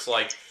snaps, where it's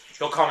like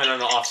he'll come in on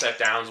the offset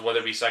downs, whether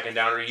it be second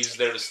down or he's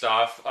there to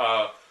stuff.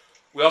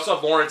 We also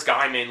have Lawrence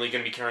Guy mainly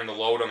going to be carrying the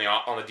load on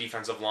the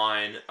defensive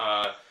line.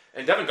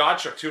 And Devin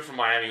Godchuk, too, from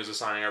Miami was a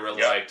signing I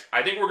really liked.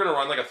 I think we're going to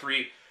run like a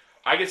 3...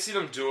 I could see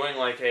them doing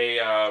like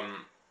a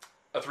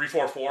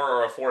 3-4-4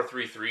 or a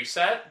 4-3-3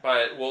 set,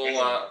 but we'll...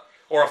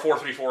 or a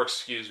 4-3-4,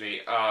 excuse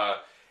me.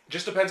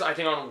 Just depends, I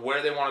think, on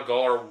where they want to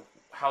go or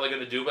how they're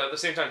going to do, but at the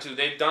same time too,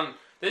 they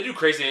do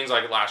crazy things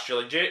like last year.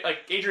 Like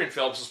Adrian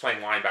Phillips was playing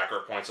linebacker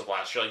at points of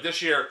last year. Like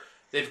this year,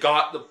 they've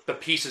got the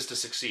pieces to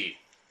succeed.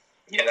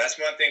 Yeah, that's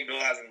one thing Bill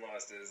hasn't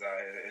lost is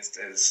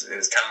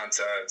his talent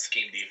to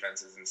scheme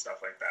defenses and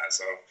stuff like that.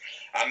 So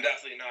I'm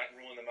definitely not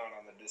ruling them out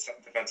on the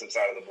defensive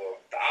side of the ball.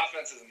 The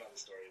offense is another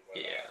story.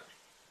 But, yeah.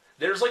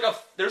 There's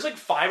like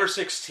 5 or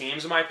 6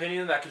 teams in my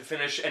opinion that can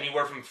finish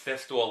anywhere from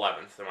 5th to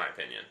 11th in my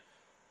opinion.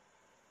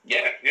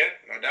 Yeah,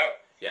 no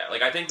doubt. Yeah,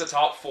 like I think the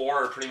top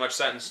 4 are pretty much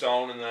set in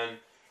stone, and then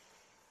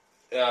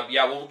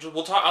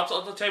we'll talk. I'll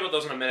tell you about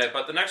those in a minute.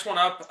 But the next one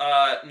up,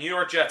 New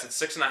York Jets at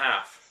 6.5.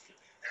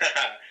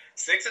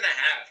 6.5.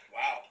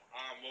 Wow.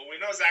 Well, we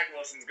know Zach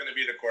Wilson's going to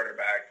be the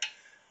quarterback.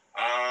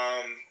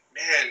 Man,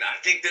 Man, I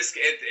think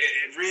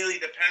it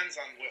really depends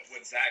on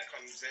what Zach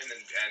comes in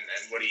and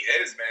what he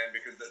is, man.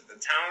 Because the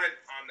talent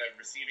on the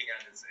receiving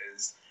end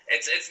is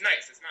it's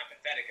nice. It's not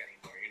pathetic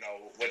anymore. You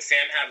know what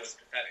Sam had was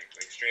pathetic,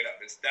 like straight up.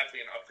 It's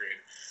definitely an upgrade.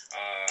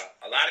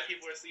 A lot of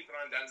people are sleeping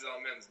on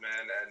Denzel Mims,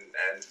 man,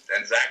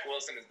 and Zach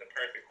Wilson is the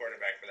perfect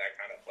quarterback for that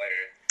kind of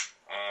player.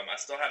 I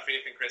still have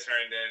faith in Chris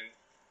Herndon.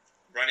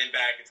 Running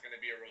back, it's going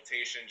to be a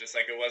rotation, just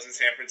like it was in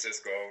San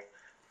Francisco.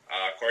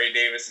 Corey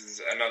Davis is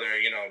another,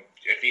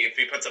 if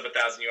he puts up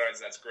 1,000 yards,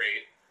 that's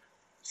great.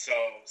 So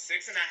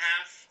 6.5,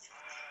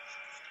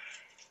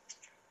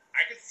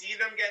 I could see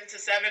them getting to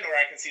 7, or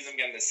I can see them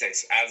getting to 6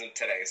 as of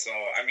today. So,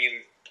 I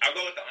mean, I'll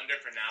go with the under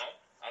for now.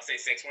 I'll say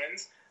 6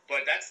 wins,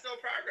 but that's still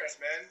progress,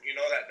 man.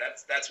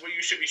 That's what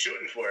you should be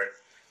shooting for.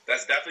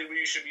 That's definitely what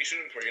you should be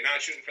shooting for. You're not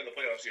shooting for the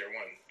playoffs year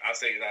one. I'll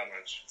say you that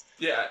much.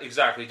 Yeah,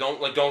 exactly.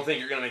 Don't think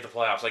you're gonna make the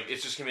playoffs. Like,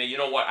 it's just gonna be, you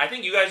know what? I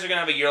think you guys are gonna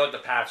have a year like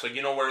the Pats. Like,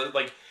 where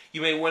like you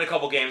may win a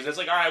couple games, and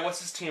it's like, all right, what's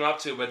this team up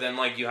to? But then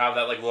like you have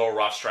that like little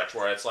rough stretch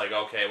where it's like,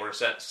 okay, we're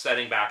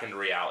setting back into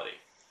reality.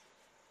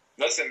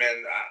 Listen,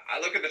 man,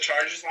 I look at the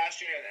Chargers last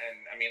year, and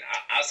I mean,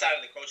 outside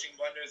of the coaching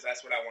blunders,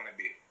 that's what I want to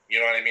be.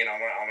 You know what I mean? I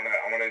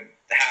want to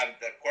have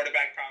the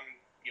quarterback problem,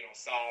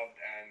 solved,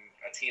 and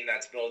a team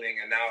that's building.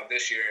 And now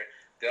this year,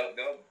 they'll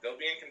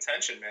be in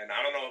contention, man.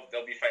 I don't know if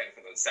they'll be fighting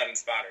for the 7th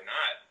spot or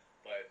not,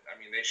 but I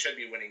mean, they should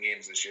be winning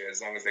games this year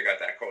as long as they got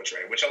that coach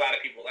right, which a lot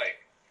of people like.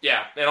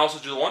 Yeah, and also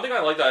the one thing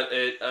I like that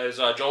is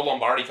Joe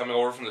Lombardi coming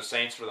over from the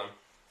Saints for them.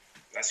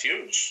 That's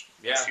huge.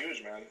 Yeah. That's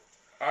huge, man.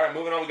 All right,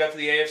 moving on. We got to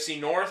the AFC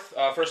North.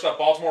 First up,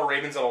 Baltimore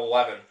Ravens at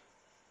 11.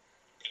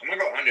 I'm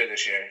gonna go under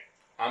this year.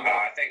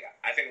 I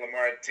think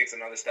Lamar takes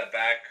another step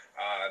back.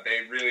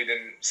 They really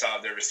didn't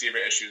solve their receiver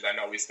issues. I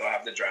know we still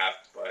have the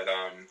draft, but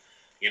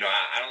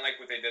I don't like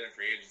what they did in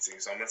free agency,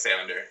 so I'm gonna say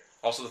under.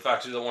 Also, the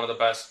fact too that one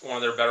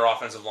of their better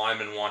offensive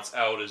linemen wants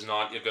out is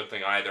not a good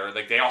thing either.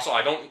 Like they don't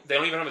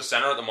even have a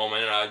center at the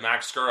moment.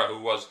 Max Skura,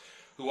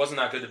 who wasn't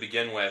that good to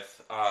begin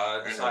with,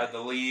 decided to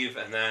leave,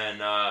 and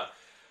then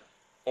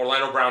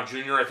Orlando Brown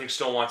Jr. I think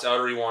still wants out,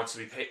 or he wants to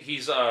be paid.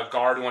 He's a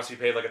guard who wants to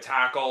be paid like a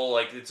tackle.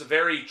 Like it's a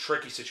very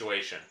tricky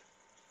situation.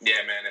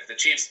 Yeah, man. If the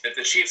Chiefs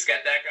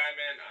get that guy,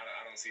 man,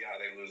 I don't see how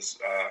they lose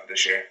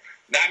this year.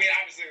 I mean,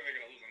 obviously they're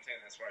gonna lose. I'm saying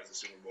as far as the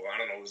Super Bowl, I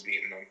don't know who's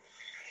beating them.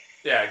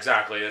 Yeah,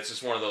 exactly. It's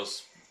just one of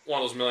those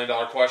 $1 million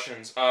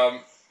questions.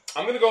 I'm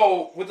gonna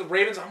go with the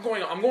Ravens. I'm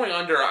going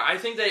under. I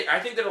think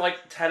they're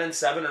like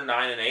 10-7 or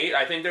 9-8.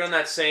 I think they're in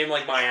that same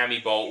like Miami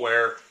boat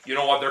where you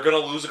know what, they're gonna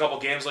lose a couple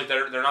games like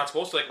they're not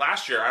supposed to. Like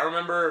last year, I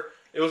remember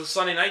it was a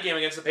Sunday night game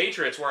against the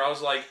Patriots where I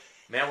was like,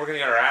 man, we're gonna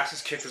get our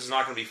asses kicked. This is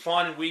not gonna be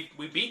fun. And we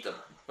beat them.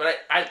 But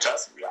I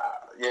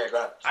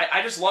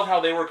just love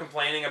how they were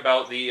complaining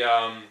about the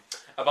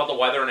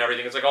weather and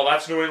everything. It's like, oh,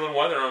 that's New England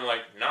weather. And I'm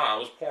like, nah, it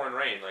was pouring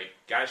rain. Like,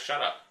 guys,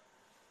 shut up.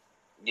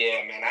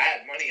 Yeah, man, I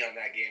had money on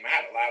that game. I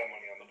had a lot of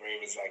money on the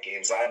Ravens that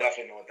game, so I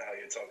definitely know what the hell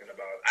you're talking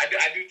about. I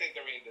do think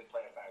the rain did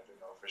play a factor,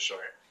 though, for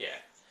sure. Yeah.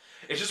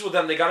 It's just with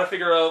them, they got to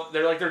figure out,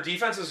 their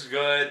defense is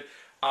good.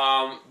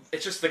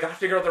 It's just, they got to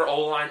figure out their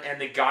O-line, and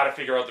they got to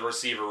figure out the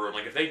receiver room.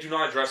 Like, if they do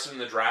not address it in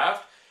the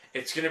draft,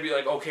 it's going to be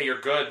like, okay,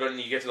 you're good, but then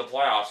you get to the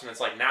playoffs, and it's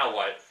like, now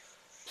what?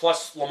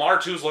 Plus, Lamar,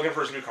 too, is looking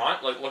for his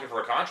looking for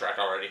a contract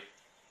already.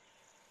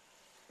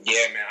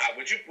 Yeah, man.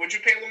 Would you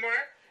pay Lamar?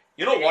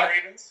 You know what?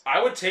 Ravens?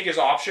 I would take his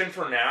option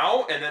for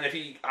now, and then if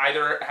he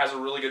either has a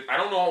really good... I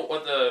don't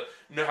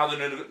know how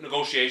the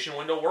negotiation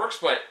window works,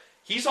 but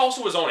he's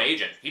also his own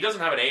agent. He doesn't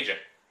have an agent.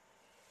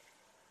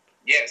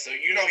 Yeah, so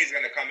he's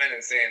going to come in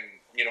and saying,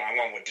 I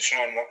want what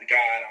Deshaun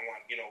got,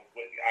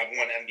 I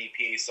want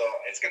MVP, so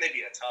it's going to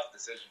be a tough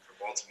decision for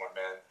Baltimore,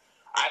 man.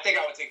 I think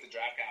I would take the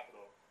draft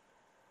capital.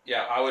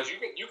 Yeah, I would.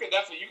 You could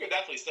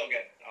definitely still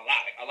get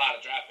a lot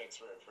of draft picks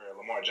for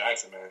Lamar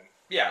Jackson, man.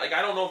 Yeah, like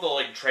I don't know if they'll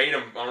like trade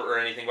him or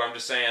anything, but I'm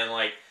just saying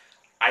like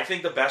I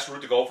think the best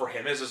route to go for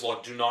him is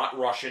look, do not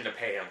rush in to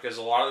pay him because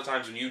a lot of the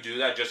times when you do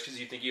that, just because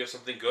you think you have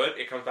something good,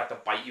 it comes back to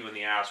bite you in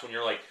the ass when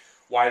you're like,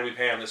 why did we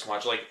pay him this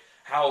much? Like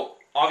how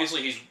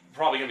obviously he's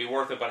probably gonna be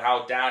worth it, but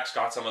how Dak's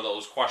got some of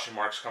those question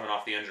marks coming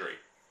off the injury.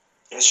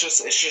 It's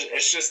just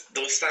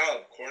those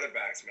style of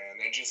quarterbacks, man.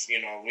 They're just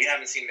we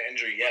haven't seen the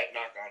injury yet,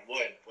 knock on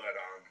wood, but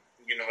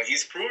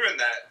he's proven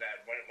that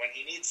when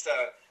he needs to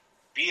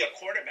be a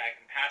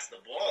quarterback and pass the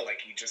ball, like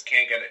he just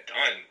can't get it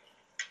done.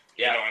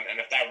 Yeah.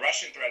 And if that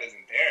rushing threat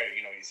isn't there,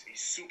 he's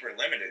super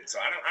limited. So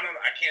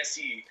I can't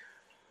see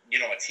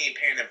a team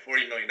paying him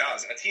 $40 million.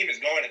 A team is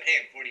going to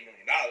pay him $40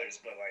 million,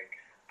 but like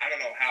I don't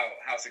know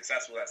how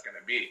successful that's going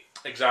to be.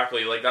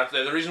 Exactly. Like that's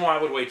the reason why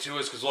I would wait too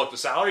is because look, the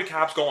salary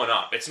cap's going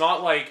up. It's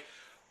not like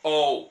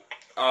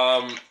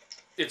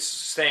it's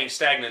staying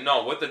stagnant.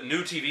 No, with the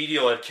new TV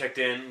deal that kicked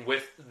in,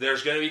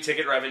 there's going to be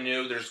ticket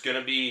revenue. There's going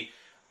to be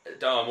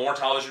more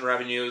television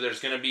revenue. There's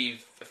going to be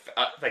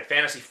like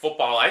fantasy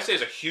football. I say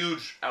is a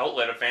huge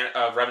outlet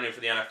of revenue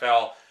for the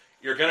NFL.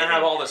 You're going to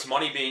have all this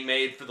money being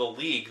made for the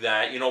league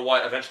that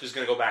eventually is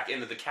going to go back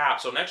into the cap.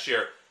 So next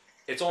year,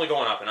 it's only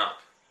going up and up.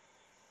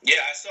 Yeah,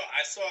 I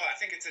saw. I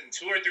think it's in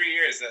 2 or 3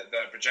 years that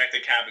the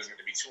projected cap is going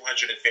to be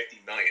 $250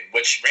 million,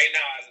 which right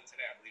now, as of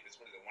today, I believe it's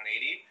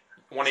 180.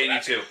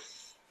 182.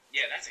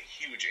 Yeah, that's a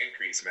huge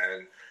increase,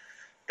 man.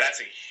 That's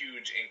a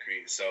huge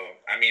increase. So,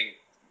 I mean,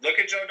 look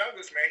at Joe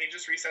Douglas, man. He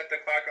just reset the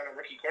clock on a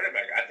rookie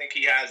quarterback. I think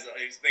he's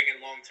thinking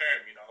long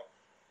term.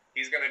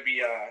 He's going to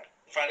be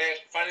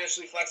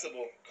financially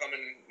flexible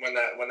coming when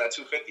that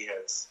 250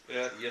 hits.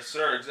 Yeah, yes,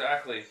 sir,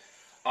 exactly.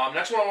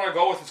 Next one I want to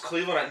go with is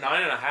Cleveland at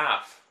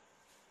 9.5.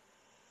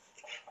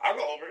 I'll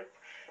go over.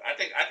 I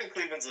think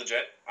Cleveland's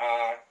legit.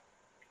 I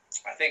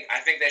think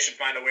they should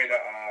find a way to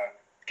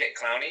get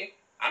Clowney.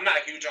 I'm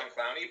not huge on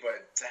Clowney,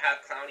 but to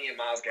have Clowney and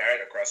Myles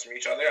Garrett across from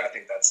each other, I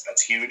think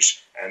that's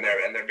huge. And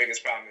their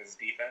biggest problem is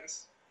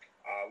defense.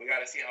 We got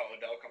to see how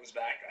Odell comes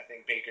back. I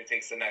think Baker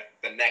takes the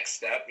next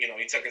step.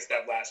 He took a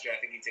step last year.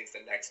 I think he takes the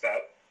next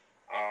step.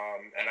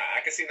 And I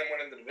can see them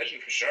winning the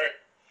division for sure.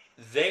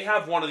 They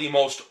have one of the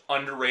most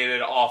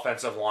underrated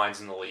offensive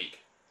lines in the league.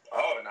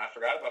 Oh, and I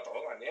forgot about the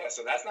O-line. Yeah,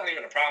 so that's not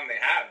even a problem they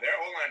have. Their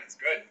O-line is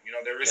good.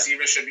 Their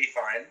receivers should be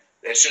fine.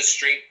 It's just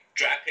straight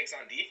draft picks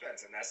on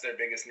defense, and that's their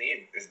biggest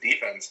need is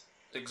defense.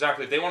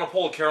 Exactly. If they want to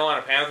pull the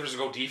Carolina Panthers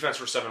and go defense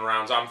for 7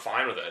 rounds, I'm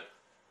fine with it.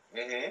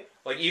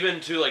 Mm-hmm.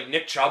 Even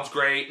Nick Chubb's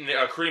great.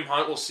 Kareem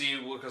Hunt, we'll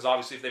see, because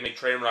obviously if they make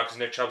trade him out, because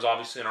Nick Chubb's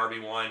obviously an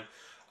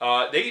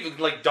RB1. They even,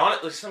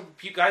 some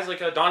guys like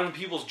Donovan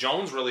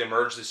Peoples-Jones really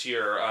emerged this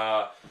year.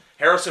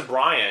 Harrison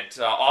Bryant,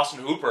 Austin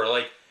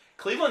Hooper,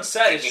 Cleveland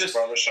said it's just...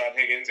 Rashard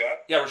Higgins, yeah.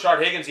 Yeah,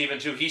 Rashard Higgins even,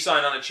 too. He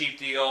signed on a cheap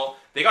deal.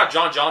 They got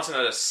John Johnson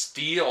at a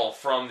steal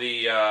from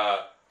the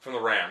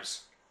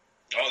Rams.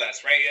 Oh,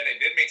 that's right. Yeah, they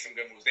did make some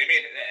good moves. They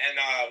made...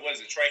 And, what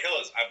is it? Troy Hill,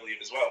 I believe,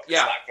 as well.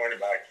 Yeah. Slot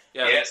cornerback.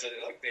 Yeah, so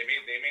look, they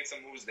made some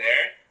moves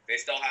there. They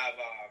still have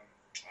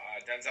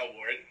Denzel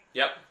Ward.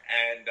 Yep.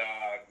 And,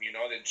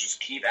 they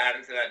just keep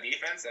adding to that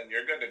defense, and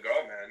you're good to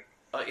go,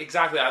 man.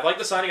 Exactly. I like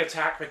the signing of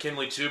Takk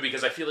McKinley, too,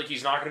 because I feel like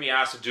he's not going to be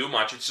asked to do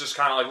much. It's just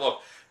kind of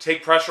look,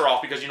 take pressure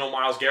off because,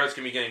 Myles Garrett's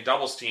going to be getting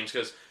doubles teams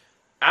because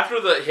after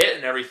the hit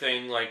and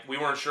everything, we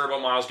weren't sure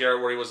about Myles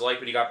Garrett, where he was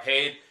but he got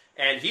paid.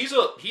 And he's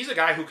a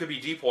guy who could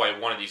be DPOY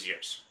one of these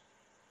years.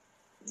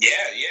 Yeah,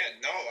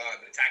 no,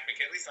 the Takk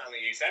McKinley signing,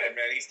 you said it,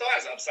 man. He still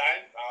has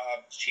upside.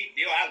 Cheap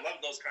deal. I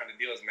love those kind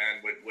of deals, man,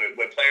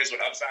 with players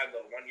with upside,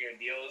 the one-year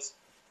deals.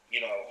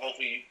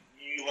 Hopefully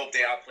you hope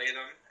they outplay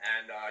them.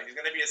 And he's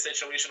going to be a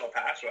situational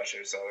pass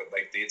rusher, so,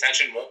 the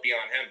attention won't be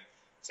on him.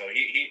 So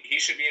he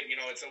should be,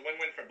 it's a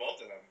win-win for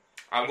both of them.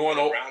 I'm going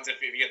over Browns if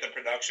you get the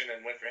production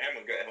and win for him.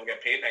 He'll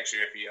get paid next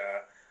year if he,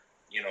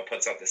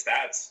 puts up the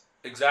stats.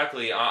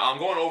 Exactly. I'm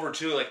going over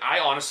too.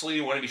 I honestly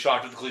wouldn't be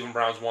shocked if the Cleveland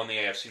Browns won the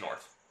AFC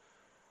North.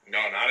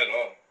 No, not at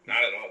all. Not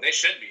at all. They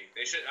should be.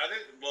 They should.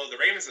 The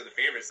Ravens are the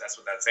favorites. That's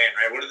what that's saying,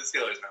 right? What are the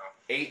Steelers now?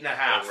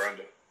 8.5. We're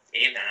under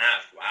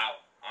 8.5.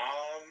 Wow.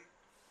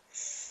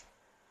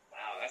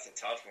 Wow, that's a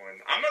tough one.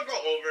 I'm gonna go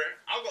over.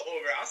 I'll go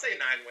over. I'll say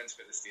 9 wins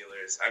for the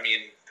Steelers. I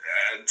mean,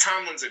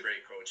 Tomlin's a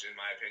great coach in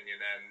my opinion,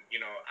 and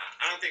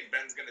I don't think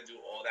Ben's gonna do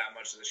all that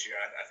much this year.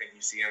 I think you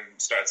see him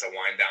start to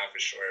wind down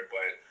for sure,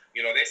 but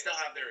they still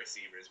have their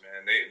receivers,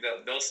 man.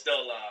 They'll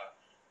still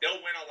they'll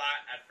win a lot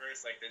at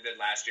first, like they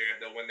did last year.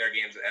 They'll win their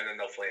games, and then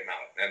they'll flame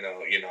out, and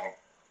they'll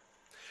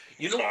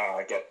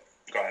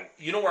Go ahead.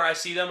 You know where I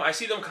see them? I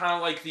see them kind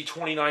of like the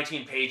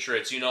 2019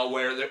 Patriots,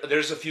 where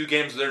there's a few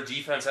games their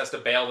defense has to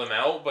bail them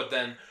out, but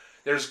then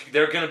they're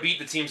going to beat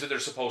the teams that they're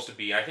supposed to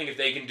beat. I think if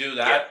they can do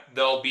that,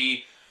 they'll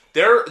be...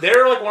 They're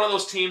like one of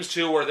those teams,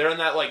 too, where they're in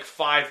that,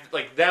 5...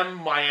 them,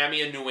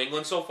 Miami, and New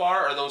England so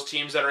far are those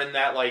teams that are in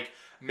that,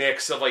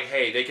 mix of,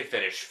 hey, they could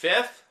finish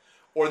 5th,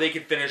 or they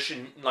could finish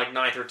in,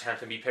 9th or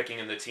 10th and be picking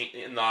in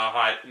the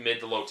high, mid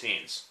to low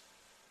teens.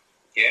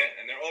 Yeah,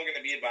 and they're all going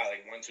to be by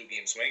 1-2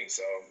 game swings,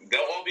 so they'll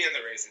all be in the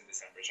race in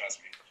December. Trust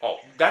me. Oh,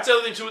 that's the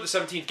other thing too with the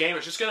 17th game.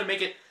 It's just going to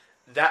make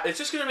it's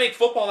just going to make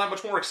football that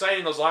much more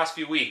exciting those last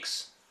few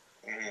weeks.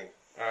 Mm-hmm.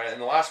 All right,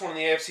 and the last one in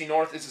the AFC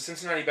North is the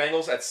Cincinnati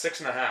Bengals at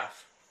 6.5.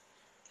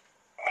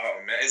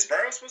 Oh man, is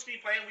Burrow supposed to be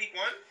playing Week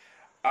 1?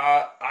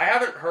 I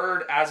haven't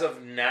heard as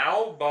of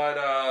now,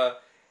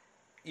 but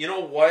you know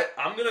what?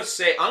 I'm gonna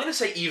say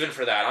even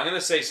for that. I'm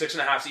gonna say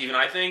 6.5 is even.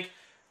 I think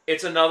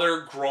it's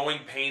another growing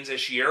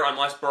pains-ish year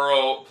unless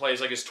Burrow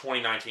plays his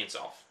 2019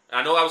 self. And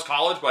I know that was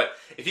college, but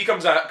if he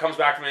comes back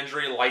from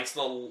injury, lights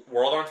the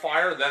world on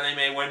fire, then they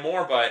may win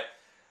more. But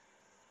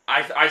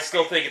I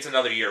still think it's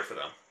another year for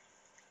them.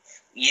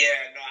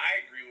 Yeah, no,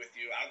 I agree with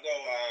you.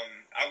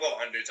 I'll go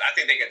under. I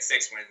think they get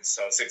 6 wins,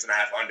 so 6.5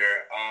 under.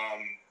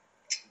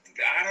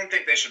 I don't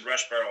think they should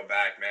rush Burrow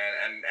back,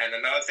 man. And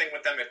another thing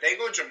with them, if they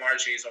go Jamar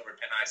Chase over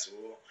Penei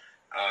Sewell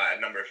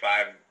at number 5,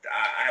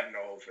 I have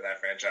no hope for that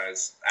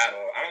franchise at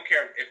all. I don't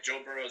care if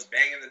Joe Burrow is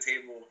banging the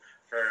table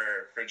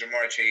for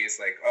Jamar Chase,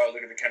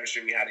 look at the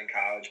chemistry we had in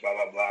college, blah,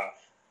 blah, blah.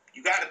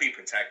 You got to be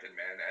protected,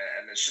 man,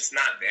 and it's just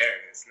not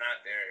there. It's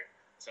not there.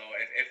 So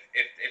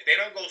if they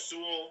don't go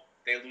Sewell,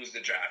 they lose the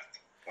draft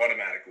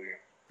automatically.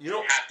 You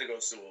have to go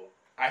Sewell.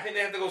 I think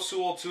they have to go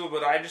Sewell too,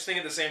 but I just think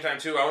at the same time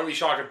too, I wouldn't be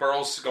shocked if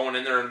Burrow's going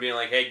in there and being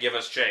like, "Hey, give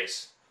us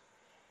Chase."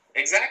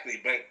 Exactly,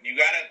 but you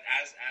gotta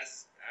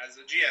as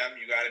a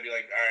GM, you got to be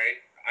like, all right,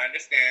 I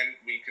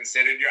understand we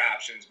considered your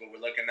options, but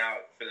we're looking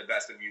out for the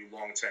best of you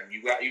long term.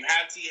 You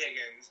have T.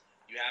 Higgins,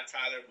 you have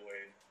Tyler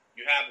Boyd,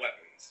 you have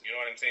weapons. You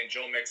know what I'm saying?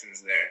 Joe Mixon's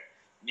there.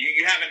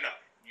 You have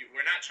enough.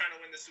 We're not trying to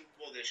win the Super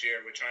Bowl this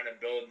year. We're trying to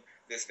build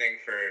this thing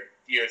for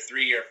year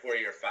 3, year 4,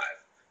 year 5,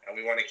 and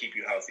we want to keep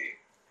you healthy,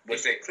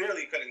 which they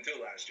clearly couldn't do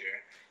last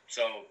year.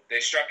 So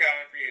they struck out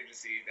in free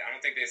agency. I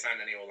don't think they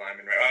signed any old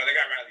linemen. Right? Oh, they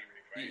got Riley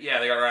Reid, right?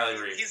 Yeah, they got Riley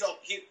Reid.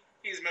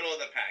 He's middle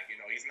of the pack. You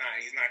know, he's not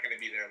going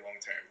to be there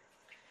long term.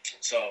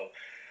 So,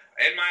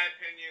 in my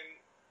opinion,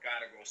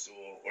 gotta go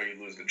Sewell or you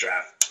lose the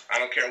draft. I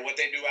don't care what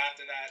they do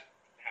after that.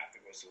 Have to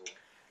go Sewell.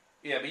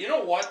 Yeah, but you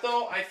know what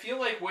though? I feel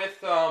like with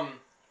them,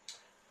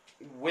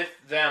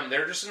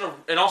 they're just in a.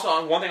 And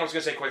also, one thing I was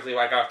gonna say quickly,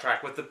 I got off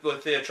track with the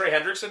Trey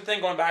Hendrickson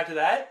thing. Going back to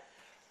that,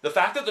 the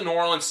fact that the New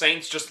Orleans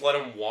Saints just let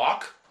him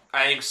walk,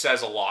 I think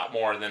says a lot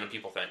more than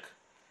people think.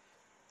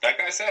 Like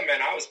I said,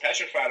 man, I was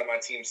petrified of my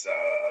team. So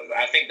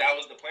I think that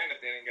was the plan if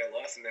they didn't get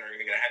Lewis and they were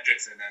going to get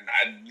Hendrickson. And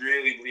I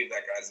really believe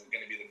that guy's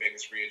going to be the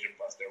biggest free agent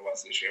bust there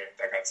was this year.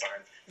 That got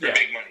signed for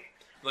big money.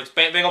 Like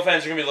Bengal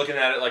fans are going to be looking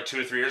at it like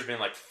 2 or 3 years,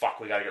 being like, "Fuck,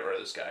 we got to get rid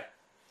of this guy."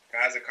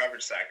 Guy's a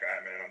coverage sack guy,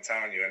 man. I'm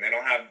telling you, and they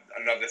don't have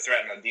another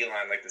threat in the D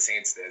line like the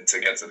Saints did to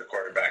get to the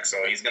quarterback.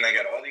 So he's going to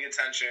get all the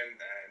attention,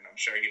 and I'm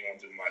sure he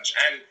won't do much.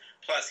 And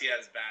plus, he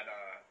has bad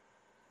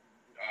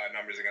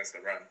numbers against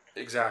the run.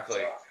 Exactly.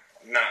 So,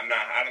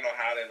 I don't know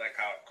how they let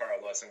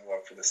Carl Lawson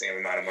walk for the same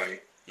amount of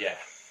money. Yeah,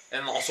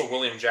 and also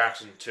William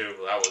Jackson too.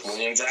 That was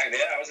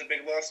that was a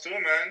big loss too,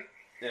 man.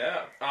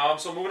 Yeah.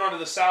 So moving on to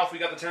the South, we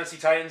got the Tennessee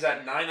Titans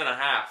at 9.5.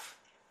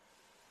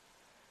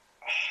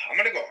 I'm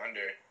gonna go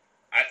under.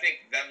 I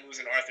think them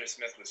losing Arthur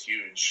Smith was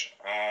huge.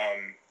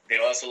 They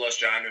also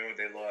lost Jonnu.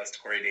 They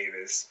lost Corey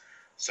Davis.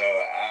 So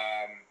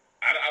I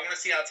want to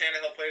see how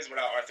Tannehill plays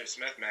without Arthur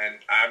Smith,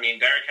 man. I mean,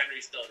 Derrick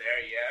Henry's still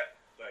there, yeah.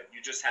 But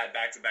you just had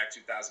back-to-back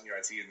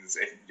 2,000-yard seasons.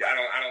 I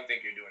don't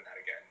think you're doing that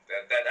again.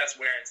 That's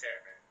wear and tear,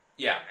 man.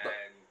 Yeah.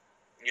 And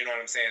you know what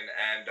I'm saying?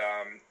 And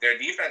their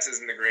defense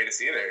isn't the greatest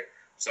either.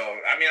 So,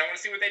 I mean, I want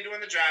to see what they do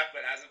in the draft,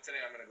 but as of today,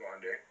 I'm going to go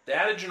under. They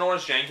added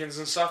Janoris Jenkins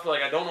and stuff,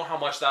 but, I don't know how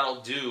much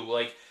that'll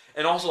do.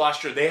 And also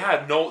last year, they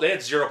had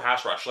zero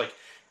pass rush.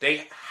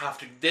 They have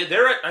to...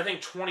 They're at, I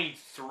think,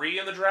 23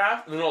 in the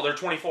draft. No, they're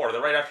 24.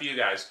 They're right after you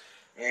guys.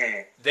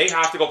 Mm. They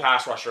have to go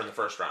pass rusher in the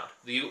first round.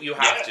 You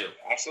have to.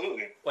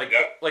 Absolutely. Like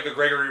a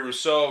Gregory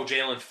Rousseau,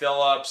 Jalen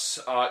Phillips,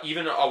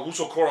 even a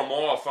Wusu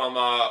Koromoa from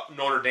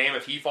Notre Dame.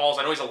 If he falls,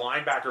 I know he's a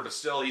linebacker, but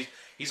still, he's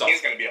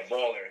going to be a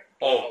baller,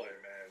 man.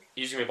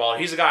 He's going to be a baller.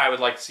 He's a guy I would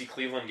like to see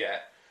Cleveland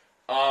get.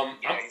 He's going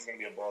to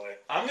be a baller.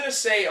 I'm going to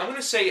say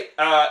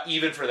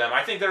even for them.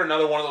 I think they're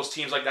another one of those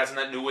teams that's in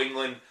that New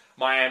England,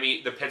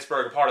 Miami, the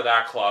Pittsburgh part of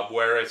that club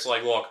where it's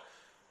like, look,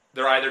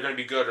 they're either going to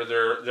be good or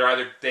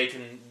they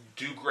can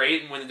do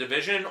great and win the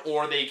division,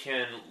 or they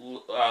can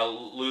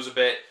lose a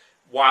bit,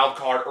 wild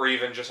card, or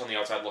even just on the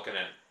outside looking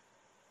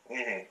in.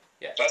 Mm-hmm.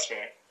 Yeah, that's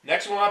fair.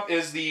 Next one up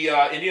is the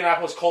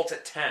Indianapolis Colts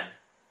at 10.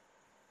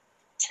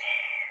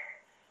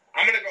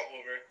 I'm gonna go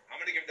over. I'm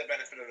gonna give the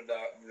benefit of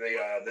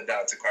the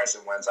doubt to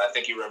Carson Wentz. I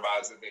think he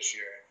revives it this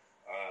year,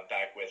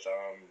 back with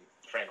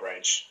Frank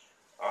Reich.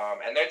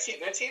 And their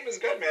team is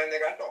good, man. They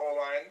got the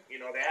O-line. You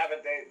know,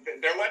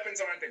 their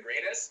weapons aren't the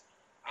greatest.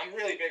 I'm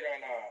really big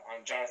on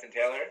Jonathan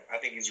Taylor. I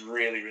think he's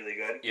really, really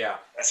good. Yeah.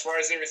 As far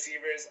as the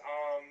receivers,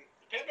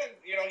 Pittman,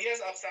 he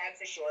has upside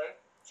for sure.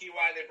 T.Y.,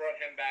 they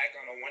brought him back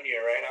on a 1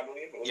 year, right? I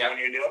believe it was a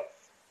 1 year deal.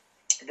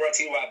 Brought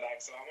T.Y.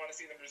 back, so I want to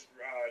see them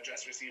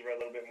address receiver a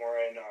little bit more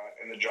in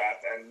the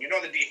draft. And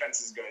the defense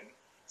is good.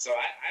 So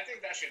I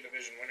think that's your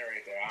division winner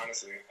right there,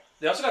 honestly.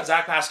 They also got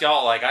Zach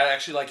Pascal. I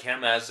actually like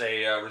him as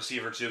a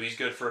receiver, too. He's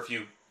good for a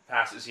few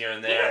passes here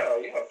and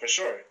there. Yeah, for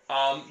sure.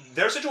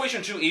 Their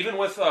situation, too, even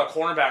with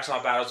cornerbacks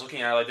not bad, I was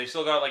looking at they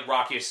still got,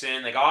 Rocky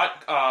Sin. They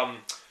got,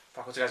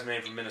 what's the guy's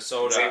name from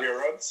Minnesota?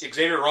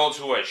 Xavier Rhodes,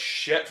 who was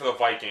shit for the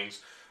Vikings.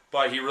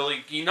 But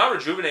he's not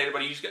rejuvenated,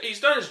 but he's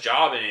done his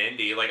job in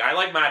Indy. I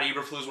like Matt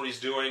Eberflus, what he's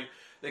doing.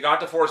 They got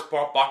DeForest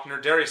Buckner.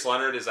 Darius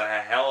Leonard is a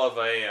hell of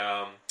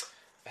a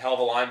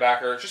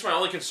linebacker. It's just my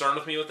only concern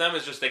with them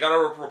is just they got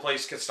to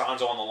replace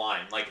Costanzo on the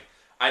line.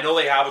 I know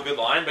they have a good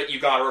line, but you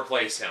got to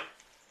replace him.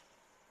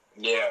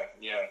 Yeah,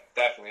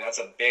 definitely. That's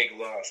a big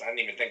loss. I didn't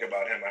even think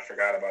about him. I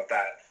forgot about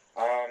that.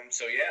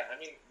 So yeah, I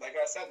mean, like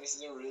I said, this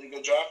is a really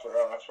good job for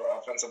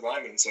offensive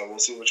linemen. So we'll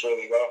see which way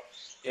they go.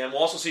 Yeah, and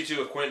we'll also see too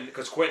with Quentin,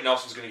 because Quentin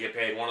Nelson's going to get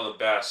paid one of the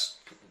best.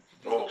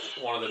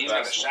 One of the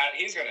best.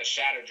 He's going to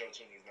shatter Joe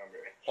Thuney's number.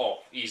 Oh,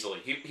 easily.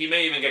 He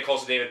may even get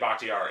close to David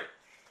Bakhtiari.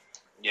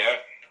 Yeah.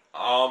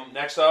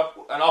 Next up,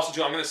 and also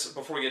too,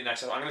 before we get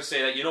next up, I'm going to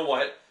say that you know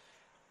what,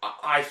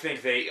 I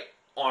think they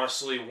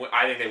honestly,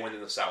 I think they win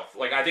in the South.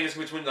 I think it's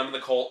between them and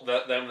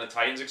the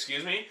Titans.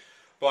 Excuse me.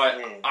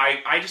 But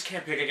I just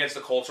can't pick against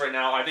the Colts right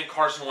now. I think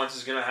Carson Wentz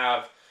is going to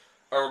have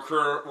a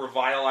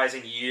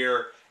revitalizing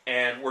year,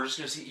 and we're just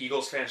going to see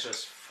Eagles fans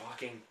just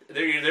fucking...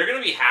 They're going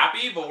to be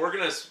happy, but we're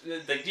going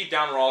to... deep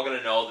down, we're all going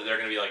to know that they're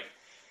going to be like,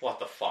 what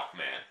the fuck,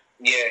 man?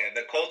 Yeah,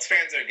 the Colts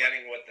fans are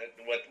getting what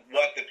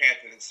the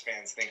Panthers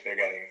fans think they're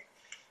getting.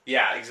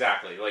 Yeah,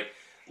 exactly. Like,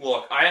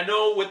 look, I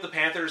know with the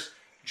Panthers,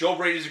 Joe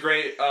Brady's a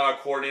great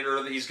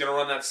coordinator. He's going to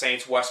run that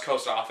Saints West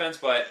Coast offense,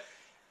 but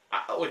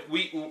like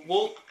we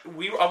were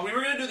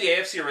going to do the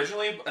AFC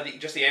originally,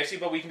 just the AFC,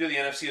 but we can do the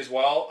NFC as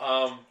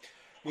well.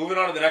 Moving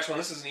on to the next one.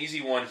 This is an easy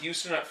one.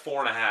 Houston at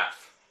 4.5.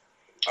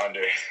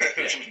 Under. Yeah.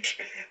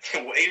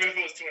 Even if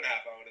it was 2.5,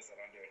 I would have said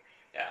under.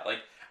 Yeah, like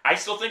I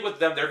still think with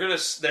them, they're gonna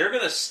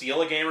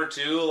steal a game or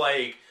two.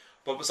 Like,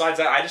 but besides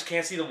that, I just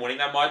can't see them winning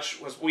that much.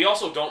 We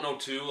also don't know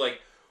too.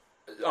 Like,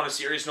 on a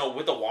serious note,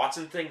 with the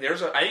Watson thing, I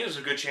think there's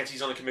a good chance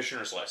he's on the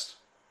commissioner's list.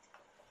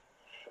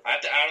 I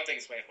don't think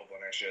he's playing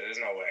football next year. There's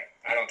no way.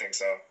 I don't think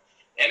so.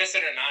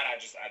 Innocent or not, I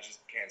just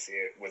can't see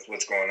it with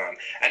what's going on.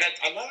 And then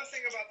another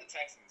thing about the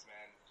Texans,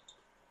 man.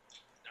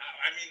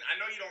 I mean, I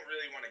know you don't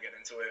really want to get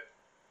into it,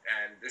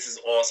 and this is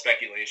all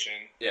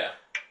speculation. Yeah.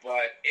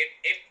 But if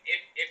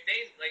they,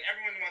 like,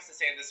 everyone wants to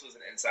say this was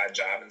an inside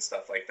job and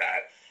stuff like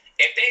that.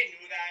 If they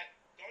knew that,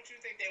 don't you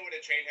think they would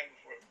have traded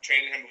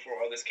him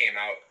before all this came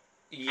out?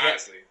 Yeah.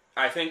 Honestly.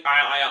 I think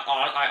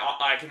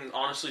I can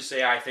honestly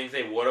say I think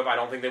they would have. I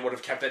don't think they would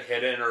have kept it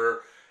hidden,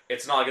 or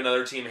it's not like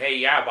another team. Hey,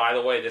 yeah, by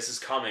the way, this is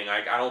coming.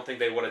 I don't think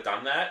they would have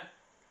done that.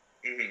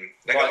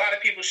 Mm-hmm. Like, a lot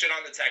of people shit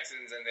on the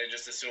Texans, and they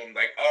just assume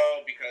like,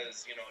 oh,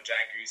 because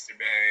Jack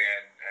Easterbay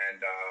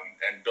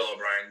and Bill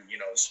O'Brien,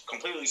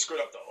 completely screwed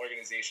up the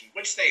organization,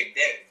 which they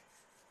did.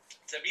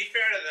 To be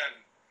fair to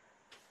them,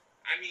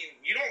 I mean,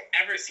 you don't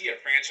ever see a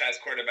franchise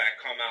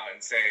quarterback come out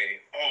and say,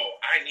 oh,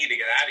 I need to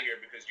get out of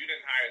here because you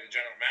didn't hire the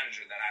general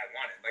manager that I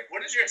wanted. Like, what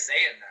is your say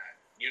in that?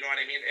 You know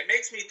what I mean? It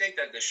makes me think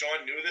that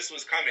Deshaun knew this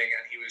was coming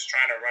and he was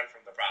trying to run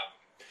from the problem.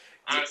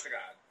 Honest to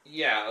God.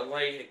 Yeah,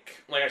 like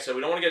I said,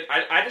 we don't want to get.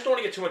 I just don't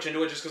want to get too much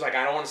into it, just because I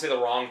don't want to say the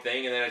wrong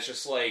thing, and then it's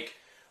just like,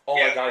 oh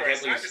my God, I can't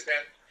believe. I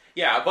understand.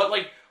 Yeah, but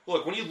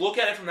look, when you look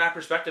at it from that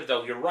perspective,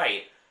 though, you're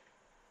right.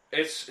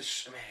 It's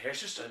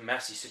just a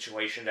messy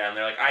situation down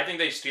there. Like, I think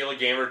they steal a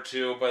game or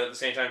two, but at the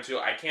same time, too,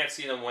 I can't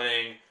see them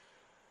winning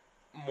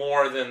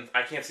more than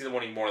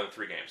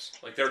 3 games.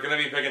 Like, they're going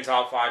to be picking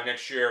top 5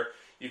 next year.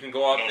 You can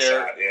go out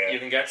there. Shot, yeah. You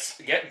can get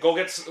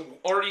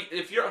already.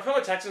 If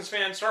I'm a Texans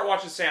fan, start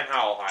watching Sam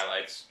Howell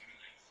highlights.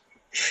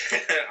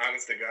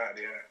 Honest to God,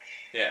 yeah.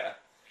 Yeah,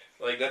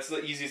 like that's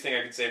the easiest thing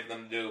I could say for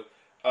them to do.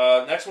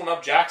 Next one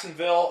up,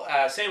 Jacksonville.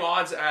 Same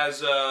odds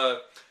as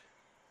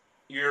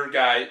your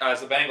guy,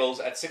 as the Bengals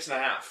at 6.5.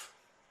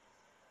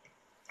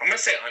 I'm gonna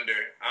say under.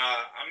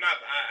 I'm not.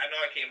 I know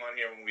I came on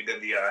here when we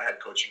did the head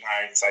coaching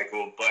hiring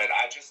cycle, but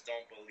I just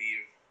don't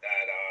believe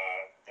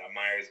that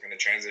Meyer is gonna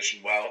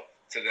transition well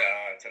to the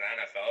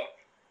NFL.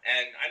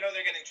 And I know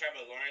they're getting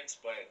Trevor Lawrence,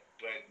 but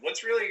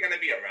what's really going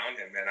to be around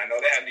him, man? I know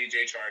they have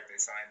DJ Chark.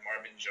 They signed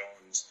Marvin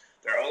Jones.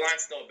 Their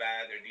O-line's still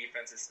bad. Their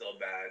defense is still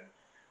bad.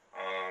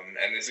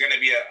 And there's going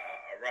to be a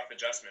rough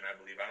adjustment, I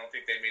believe. I don't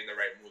think they made the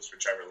right moves for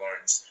Trevor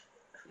Lawrence.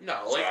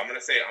 No. So I'm going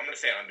to say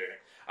under.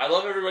 I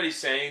love everybody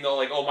saying, though,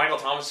 like, oh,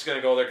 Michael Thomas is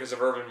going to go there because of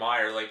Urban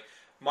Meyer. Like,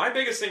 my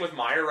biggest thing with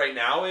Meyer right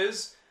now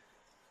is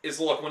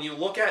look, when you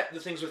look at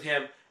the things with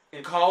him,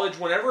 in college,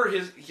 whenever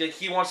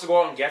he wants to go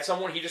out and get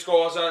someone, he just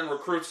goes out and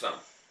recruits them.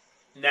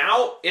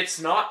 Now, it's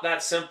not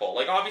that simple.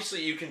 Like,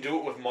 obviously, you can do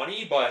it with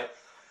money, but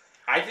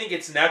I think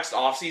its next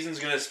offseason is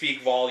going to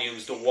speak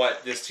volumes to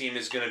what this team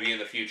is going to be in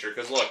the future.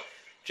 Because, look,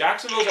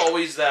 Jacksonville's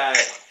always that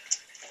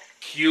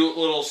cute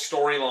little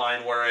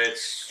storyline where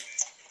it's,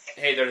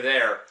 hey, they're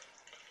there.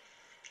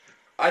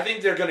 I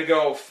think they're going to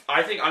go,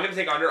 I'm going to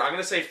take under. I'm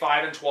going to say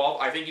 5-12.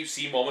 I think you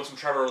see moments from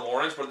Trevor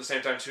Lawrence, but at the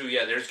same time, too,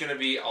 yeah, there's going to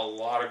be a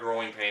lot of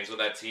growing pains with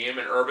that team,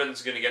 and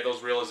Urban's going to get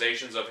those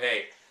realizations of,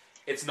 hey,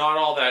 it's not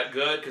all that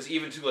good, because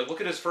even, too, like,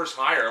 look at his first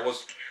hire. It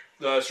was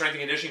the strength and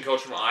conditioning coach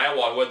from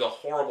Iowa who had the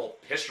horrible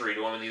history to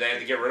him, and they had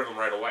to get rid of him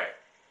right away.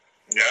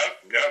 Yeah,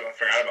 I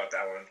forgot about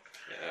that one.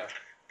 Yeah.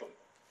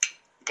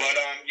 But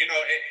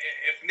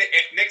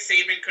if Nick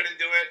Saban couldn't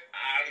do it,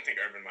 I don't think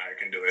Urban Meyer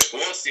can do it.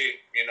 But we'll see.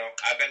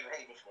 I've been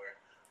wrong before.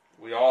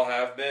 We all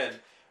have been.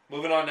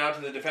 Moving on now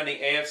to the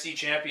defending AFC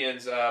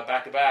champions,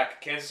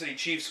 back-to-back. Kansas City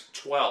Chiefs,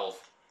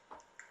 12.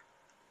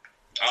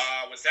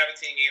 With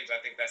 17 games,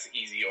 I think that's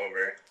easy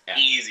over. Yeah.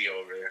 Easy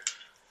over.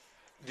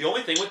 The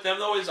only thing with them,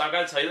 though, is I've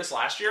got to tell you this,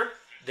 last year,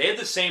 they had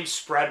the same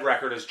spread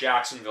record as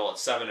Jacksonville at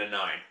 7-9.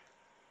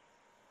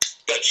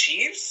 The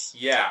Chiefs?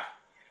 Yeah.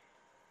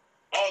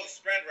 Oh, the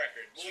spread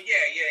record. Well,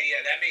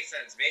 yeah. That makes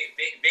sense.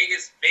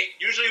 Vegas,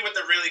 usually with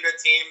the really good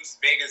teams,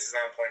 Vegas is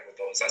on point with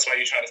those. That's why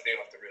you try to stay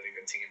off the really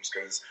good teams,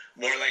 because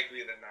more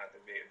likely than not,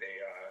 the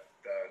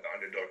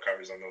underdog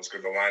covers on those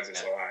because the lines are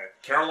so high.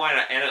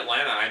 Carolina and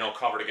Atlanta, I know,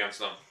 covered against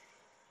them.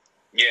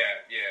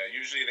 Yeah.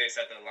 Usually they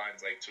set the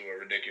lines to a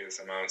ridiculous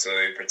amount, so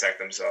they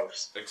protect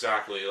themselves.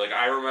 Exactly. Like,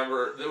 I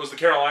remember it was the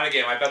Carolina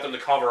game. I bet them to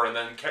cover, and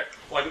then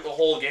the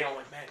whole game, I'm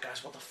like, man,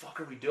 guys, what the fuck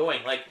are we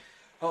doing? Like,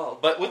 oh,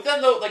 but with them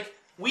though, like,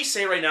 we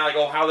say right now, like,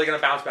 oh, how are they going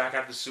to bounce back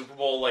after the Super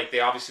Bowl? Like, they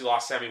obviously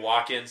lost Sammy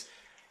Watkins,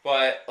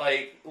 but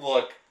like,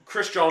 look,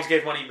 Chris Jones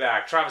gave money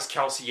back. Travis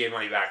Kelce gave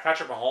money back.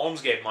 Patrick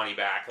Mahomes gave money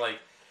back. Like,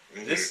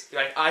 this,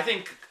 like, I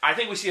think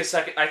we see a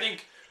second. I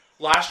think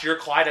last year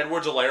Clyde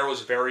Edwards-Helaire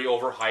was very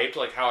overhyped.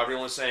 Like how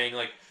everyone was saying,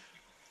 like,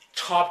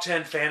 top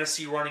 10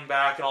 fantasy running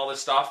back and all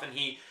this stuff, and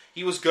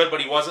he was good,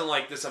 but he wasn't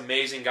like this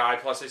amazing guy.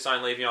 Plus, they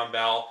signed Le'Veon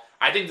Bell.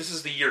 I think this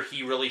is the year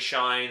he really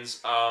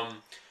shines.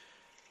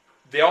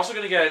 They're also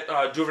going to get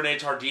Duvernay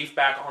Tardif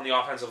back on the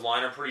offensive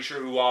line. I'm pretty sure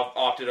who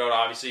opted out,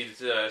 obviously,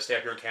 to stay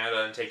up here in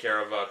Canada and take care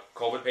of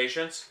COVID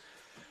patients.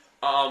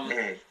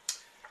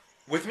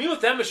 With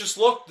them, it's just,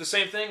 look, the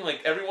same thing.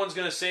 Like, everyone's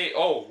going to say,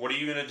 oh, what are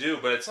you going to do?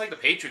 But it's like the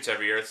Patriots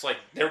every year. It's like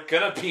they're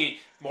going to be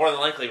more than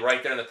likely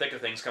right there in the thick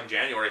of things come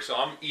January. So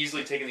I'm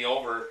easily taking the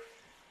over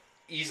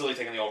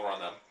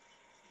on them.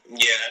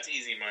 Yeah, that's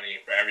easy money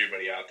for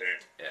everybody out there.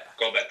 Yeah.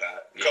 Go bet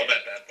that. Yeah. Go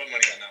bet that. Put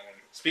money on that one.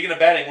 Speaking of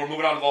betting, we're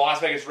moving on to the Las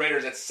Vegas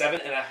Raiders at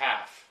 7.5. 7.5.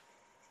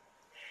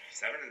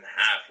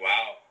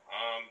 Wow.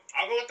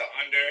 I'll go with the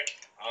under.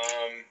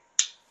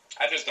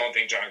 I just don't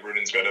think John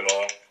Gruden's good at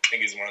all. I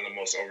think he's one of the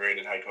most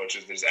overrated head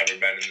coaches there's ever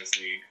been in this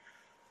league.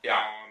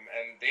 Yeah.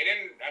 And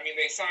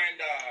they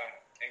signed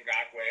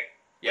Ngakoue,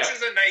 yeah. which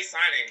is a nice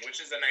signing,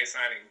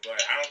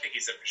 but I don't think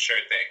he's a for sure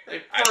thing.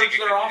 They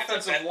purged their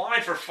offensive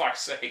line, for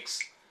fuck's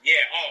sakes. Yeah,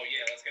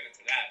 let's get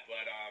into that.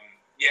 But,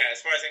 as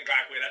far as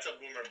Ngakoue, that's a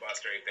boomer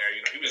bust right there.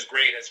 You know, he was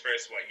great his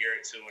first, year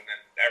or two, and then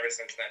ever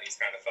since then he's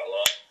kind of fell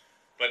off.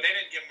 But they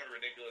didn't give him a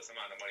ridiculous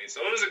amount of money,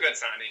 so it was a good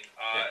signing.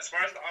 As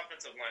far as the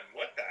offensive line,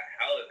 what the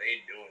hell are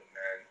they doing,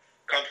 man?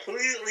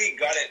 Completely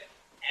gutted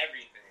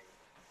everything.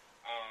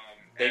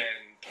 They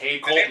paid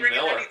Did they Colton bring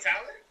Miller. in any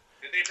talent?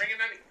 Did they bring in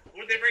any?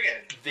 Who did they bring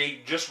in?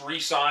 They just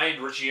re-signed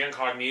Richie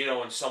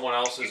Incognito and someone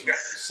else is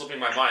slipping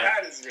my mind.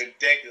 That is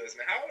ridiculous,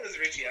 man. How old is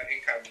Richie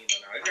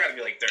Incognito now? He's got to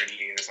be like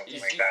 38 or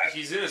something like that.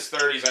 He's in his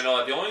 30s, I know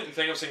that. The only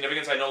thing of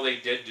significance I know they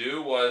did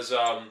do was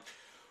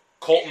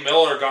Colton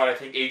Miller got, I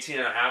think,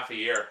 18.5 a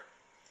year.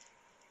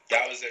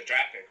 That was their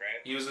draft pick,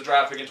 right? He was the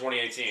draft pick in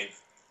 2018.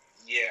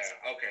 Yeah,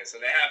 okay, so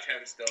they have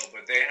him still,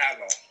 but they have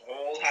a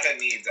whole lot of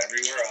needs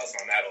everywhere else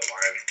on that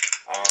O-line.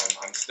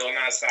 I'm still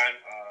not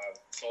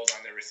sold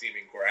on their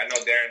receiving core. I know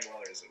Darren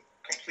Waller is a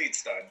complete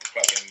stud,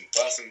 fucking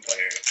awesome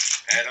player,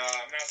 and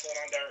I'm not sold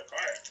on Derek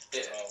Carr.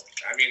 Yeah. So,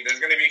 I mean,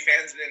 there's going to be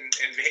fans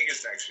in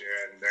Vegas next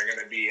year, and they're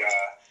going to be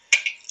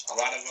a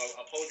lot of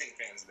opposing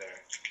fans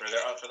there for the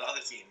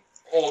other team.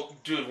 Oh,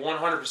 dude,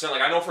 100%.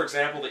 Like, I know, for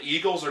example, the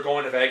Eagles are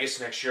going to Vegas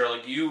next year.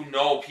 Like,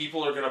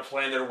 people are going to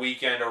plan their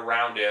weekend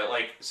around it.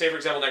 Like, say, for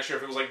example, next year,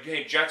 if it was like,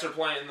 hey, Jets are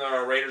playing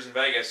the Raiders in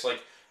Vegas,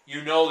 like,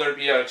 there'd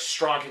be a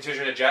strong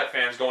contingent of Jet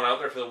fans going out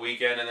there for the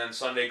weekend, and then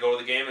Sunday go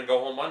to the game and go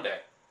home Monday.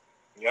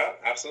 Yeah,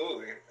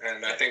 absolutely.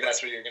 And I think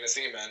that's what you're going to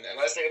see, man.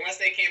 Unless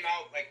they came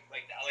out like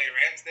the LA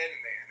Rams did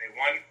and they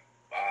won,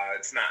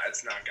 it's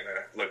not going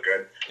to look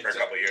good for a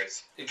couple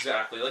years.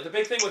 Exactly. Like, the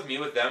big thing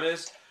with them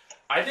is,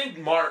 I think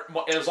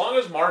as long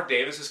as Mark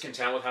Davis is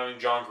content with having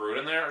John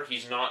Gruden there,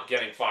 he's not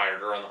getting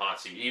fired or on the hot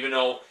seat. Even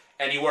though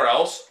anywhere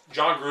else,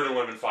 John Gruden would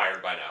have been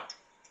fired by now.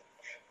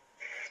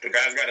 The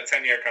guy's got a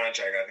 10-year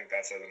contract. I think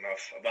that says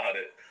enough about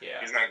it.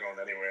 Yeah. He's not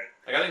going anywhere.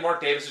 Like, I think Mark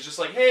Davis is just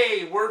like,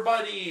 hey, we're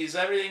buddies.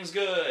 Everything's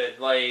good.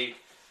 Like,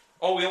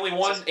 oh, we only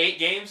won 8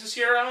 games this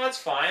year? Oh, that's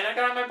fine. I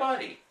got my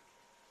buddy.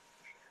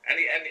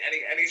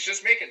 And he's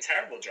just making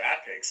terrible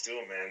draft picks, too,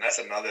 man. That's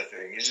another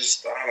thing.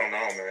 I don't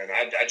know, man.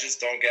 I just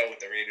don't get what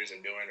the Raiders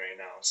are doing right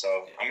now.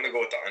 So I'm going to go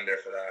with the under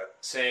for that.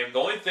 Same. The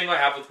only thing I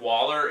have with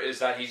Waller is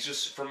that he's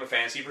just, from a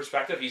fantasy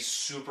perspective, he's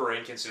super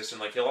inconsistent.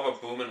 Like, he'll have a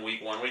boom in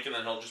week 1 week, and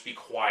then he'll just be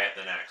quiet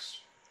the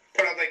next.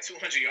 Put up like 200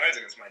 yards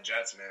against my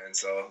Jets, man.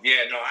 So,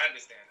 yeah, no, I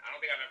understand. I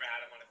don't think I've ever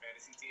had him on a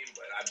fantasy team,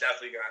 but I've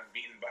definitely gotten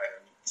beaten by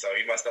him. So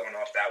he must have went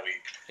off that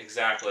week.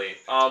 Exactly.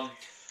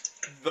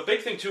 The big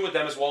thing, too, with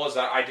them as well is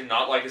that I did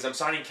not like is I'm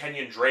signing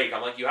Kenyon Drake.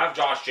 I'm like, you have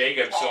Josh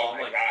Jacobs, so I'm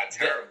like, God,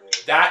 terrible.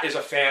 That is a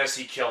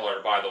fantasy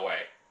killer, by the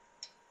way.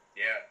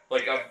 Yeah.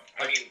 Like, yeah.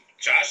 I mean,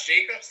 Josh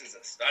Jacobs is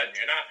a stud.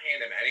 You're not paying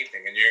him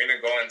anything, and you're going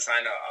to go and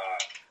sign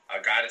a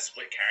guy to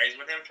split carries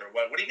with him for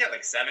what? What do you get,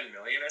 like $7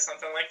 million or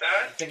something like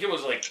that? I think it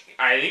was like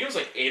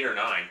 8 or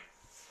 9.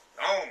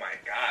 Oh my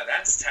God,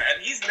 that's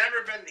he's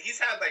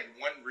had like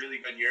one really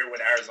good year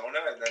with Arizona,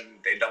 and then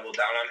they doubled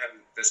down on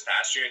him this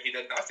past year, and he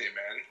did nothing,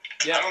 man.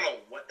 Yeah. I don't know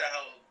what the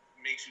hell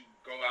makes you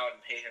go out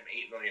and pay him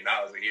 $8 million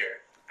a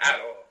year at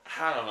all.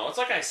 I don't know. It's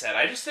like I said,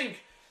 I just think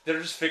they're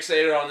just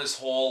fixated on this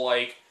whole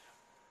like,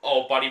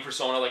 oh, buddy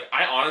persona. Like,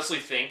 I honestly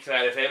think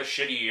that if they have a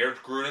shitty year,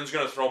 Gruden's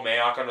gonna throw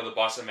Mayock under the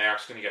bus, and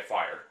Mayock's gonna get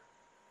fired.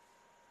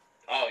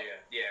 Oh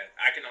yeah,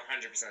 I can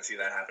 100% see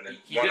that happening.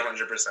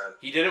 100%.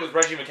 He did it with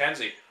Reggie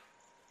McKenzie.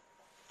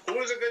 Who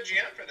was a good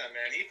GM for them,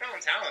 man? He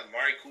found talent.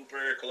 Mari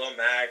Cooper, Khalil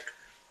Mack.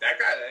 That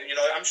guy,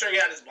 I'm sure he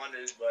had his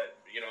blunders, but,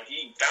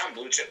 he found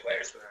blue-chip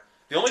players for them.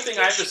 The only thing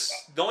I have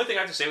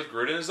to say with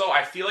Gruden is, though,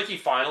 I feel like he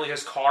finally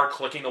has Carr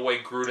clicking the way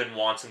Gruden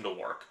wants him to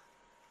work.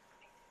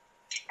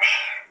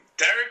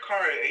 Derek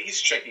Carr,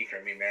 he's tricky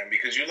for me, man,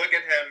 because you look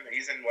at him,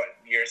 he's in,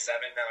 year 7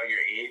 now, year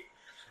 8,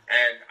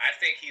 and I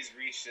think he's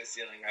reached his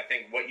ceiling. I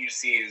think what you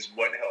see is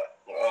what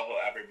he'll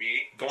ever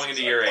be. Going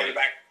into year 8.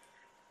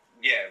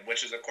 Yeah,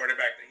 which is a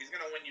quarterback that he's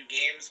going to win you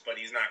games, but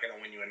he's not going to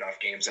win you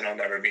enough games, and he'll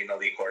never be an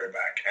elite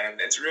quarterback.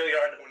 And it's really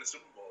hard to win a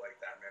Super Bowl like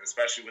that, man.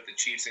 Especially with the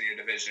Chiefs in your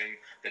division,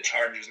 the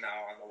Chargers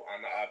now on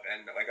the up,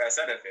 and like I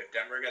said, if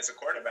Denver gets a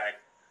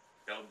quarterback,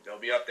 they'll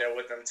be up there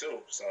with them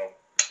too. So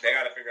they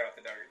got to figure out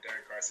the Derek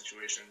Carr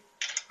situation.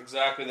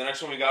 Exactly. The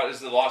next one we got is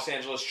the Los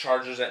Angeles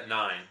Chargers at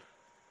 9.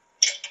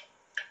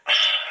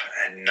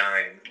 At 9,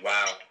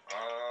 wow.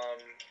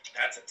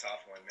 That's a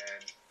tough one,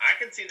 man. I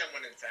can see them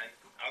winning 10.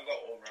 I'll go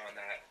over on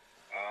that.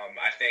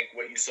 I think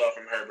what you saw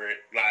from Herbert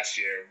last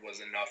year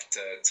was enough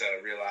to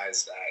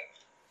realize that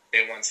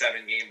they won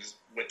 7 games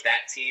with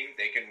that team.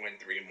 They can win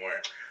 3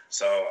 more.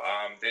 So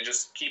they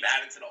just keep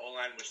adding to the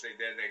O-line, which they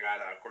did. They got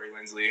Corey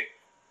Linsley.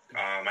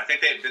 I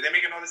think did they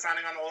make another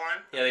signing on the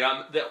O-line?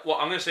 Yeah, well,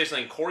 I'm going to say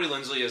something. Corey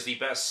Linsley is the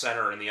best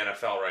center in the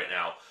NFL right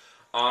now.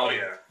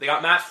 They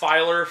got Matt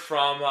Filer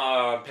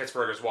from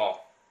Pittsburgh as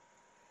well.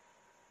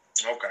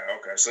 Okay.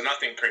 So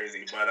nothing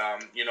crazy, but I'm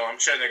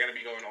sure they're going to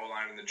be going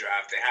O-line in the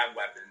draft. They have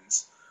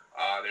weapons.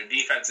 Their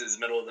defense is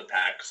middle of the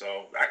pack,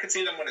 so I could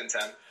see them winning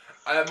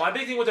 10. My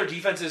big thing with their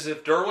defense is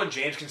if Derwin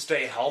James can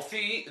stay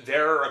healthy,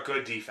 they're a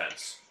good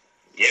defense.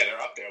 Yeah, they're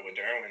up there with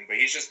Derwin, but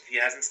he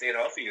hasn't stayed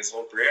healthy his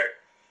whole career.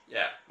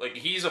 Yeah, like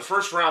he's a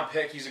first round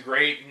pick. He's a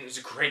great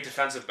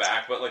defensive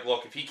back, but like,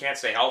 look, if he can't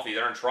stay healthy,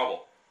 they're in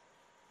trouble.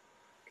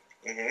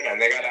 Mm-hmm.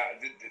 And they got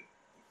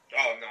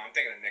oh no, I'm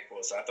thinking of Nick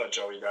Bosa. I thought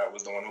Joey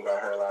was the one who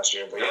got hurt last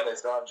year, but yeah, they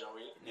still have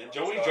Joey. Yeah,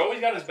 Joey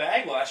got his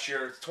bag last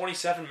year. It's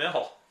 $27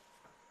 million.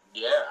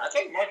 Yeah, I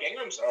think Melvin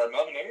Ingram's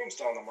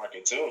still on the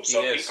market too.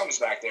 So if he comes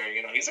back there,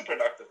 he's a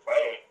productive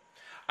player.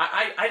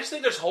 I just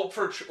think there's hope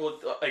for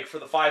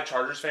the 5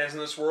 Chargers fans in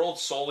this world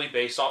solely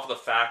based off of the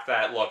fact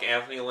that, look,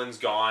 Anthony Lynn's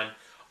gone.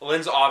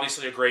 Lynn's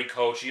obviously a great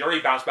coach. He already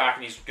bounced back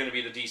and he's going to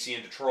be the OC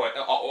in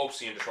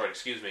Detroit,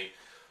 excuse me.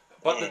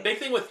 But the big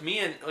thing with me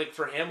and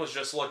for him was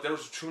just, look, there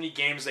was too many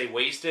games they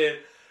wasted.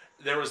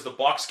 There was the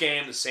Bucs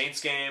game, the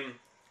Saints game.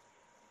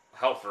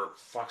 Hell, for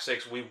fuck's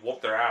sakes, we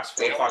whooped their ass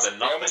 45-0.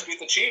 They almost beat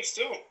the Chiefs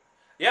too.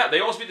 Yeah, they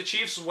almost beat the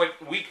Chiefs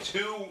week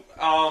 2,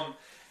 and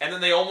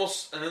then they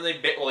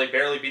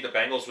barely beat the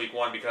Bengals week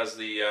 1 because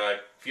the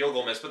field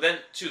goal missed. But then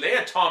they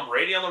had Tom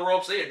Brady on the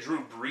ropes. They had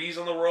Drew Brees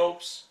on the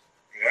ropes.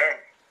 Yeah.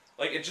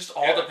 It just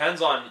all depends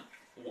on.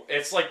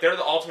 It's like they're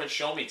the ultimate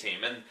show me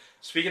team. And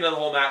speaking of the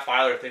whole Matt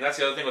Filer thing, that's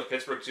the other thing with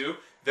Pittsburgh too.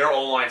 Their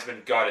O-line's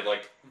been gutted.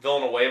 Like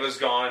Villanueva's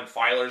gone,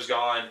 Filer's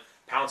gone,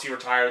 Pouncey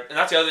retired, and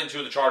that's the other thing too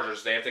with the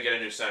Chargers. They have to get a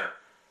new center.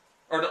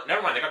 Or no,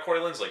 never mind, they got Corey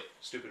Linsley.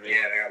 Stupid me.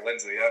 Yeah, they got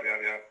Linsley.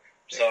 Yep.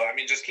 So,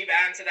 just keep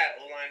adding to that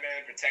O-line,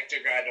 man. Protect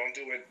your guy. Don't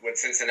do what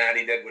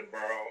Cincinnati did with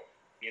Burrow.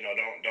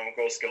 Don't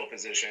go skill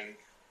position.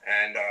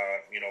 And,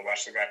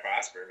 watch the guy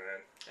prosper,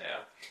 man.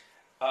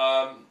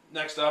 Yeah.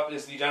 Next up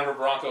is the Denver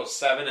Broncos,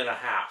 7.5.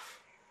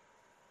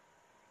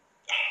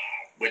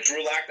 With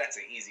Drew Lock, that's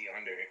an easy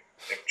under.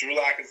 If Drew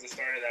Lock is the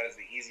starter, that is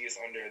the easiest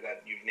under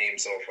that you've named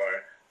so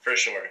far, for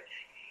sure.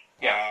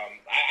 Yeah.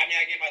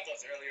 I gave my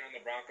thoughts earlier on the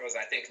Broncos.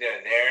 I think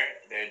they're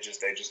there. They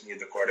just need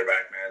the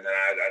quarterback, man. And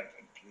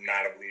I'm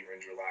not a believer in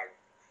Drew Lock.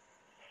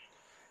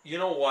 You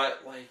know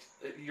what?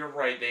 You're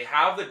right. They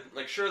have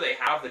they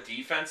have the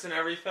defense and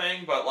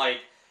everything, but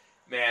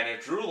man,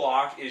 if Drew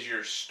Lock is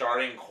your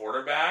starting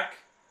quarterback,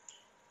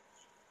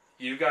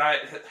 you got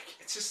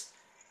it's just,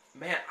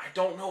 man, I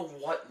don't know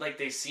what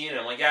they see in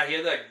him. He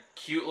had that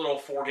cute little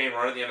 4-game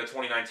run at the end of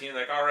 2019.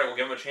 All right, we'll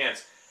give him a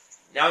chance.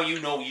 Now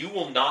you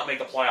will not make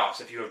the playoffs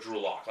if you have Drew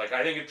Lock.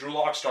 I think if Drew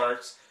Lock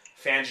starts,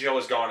 Fangio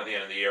is gone at the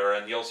end of the year,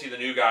 and you'll see the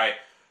new guy,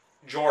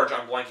 George.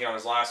 I'm blanking on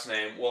his last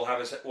name.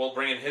 We'll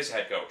bring in his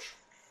head coach.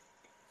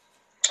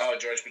 Oh,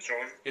 George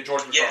Petrone. Yeah,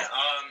 George Petrone.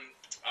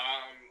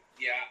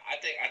 Yeah.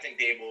 I think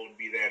Dable would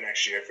be there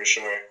next year for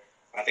sure.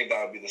 I think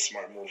that would be the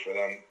smart move for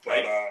them.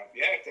 But right.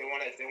 If they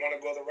want to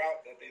go the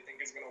route that they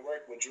think is going to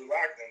work with Drew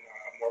Lock, then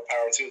more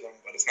power to them.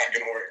 But it's not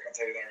going to work. I'll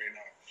tell you that right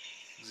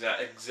now.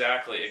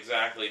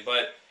 Exactly.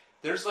 But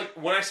there's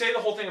when I say the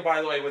whole thing,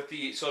 by the way, with to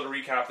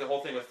recap, the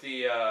whole thing with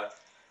the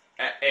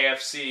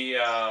AFC,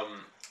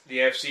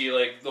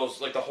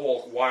 the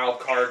whole wild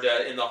card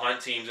in the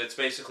hunt teams, it's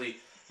basically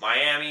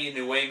Miami,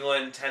 New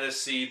England,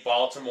 Tennessee,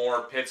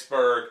 Baltimore,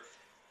 Pittsburgh,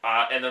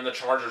 and then the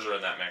Chargers are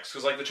in that mix.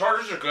 Because the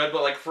Chargers are good,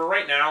 but for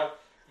right now,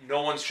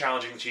 no one's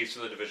challenging the Chiefs to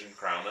the division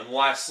crown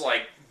unless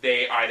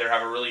they either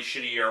have a really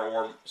shitty year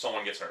or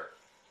someone gets hurt.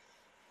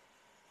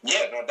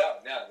 Yeah, no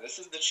doubt. Yeah, this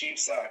is the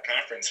Chiefs'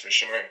 conference for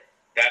sure.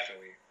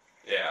 Definitely.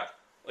 Yeah.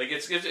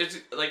 It's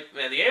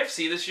man, the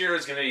AFC this year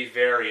is going to be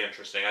very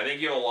interesting. I think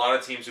you have a lot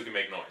of teams who can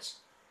make noise.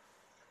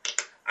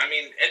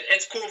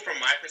 It's cool from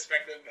my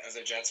perspective as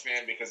a Jets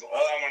fan because all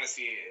I want to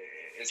see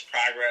is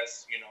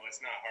progress.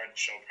 It's not hard to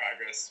show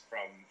progress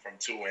from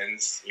 2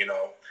 wins.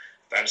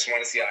 I just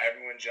want to see how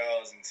everyone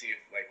gels and see if,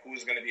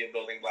 who's going to be a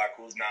building block,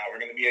 who's not. We're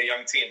going to be a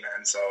young team,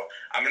 man. So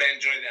I'm going to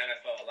enjoy the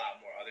NFL a lot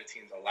more, other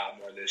teams a lot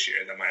more this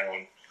year than my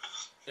own.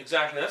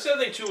 Exactly. That's the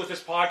other thing, too, with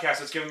this podcast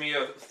that's giving me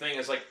a thing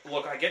is,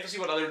 look, I get to see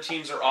what other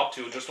teams are up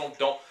to. Just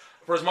don't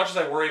for as much as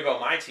I worry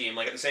about my team,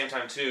 at the same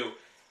time, too,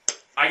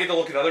 I get to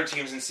look at other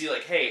teams and see,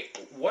 hey,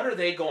 what are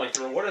they going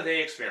through? What are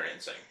they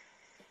experiencing?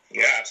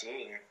 Yeah,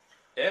 absolutely.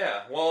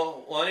 Yeah.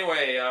 Well,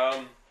 anyway,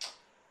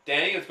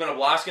 Danny, it's been a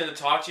blast getting to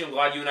talk to you. I'm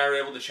glad you and I were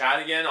able to chat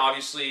again.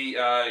 Obviously,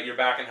 you're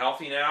back and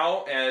healthy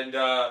now, and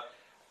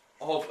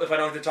hope if I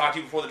don't get to talk to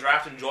you before the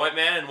draft, enjoy it,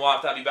 man, and we'll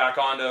have to have you back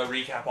on to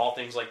recap all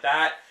things like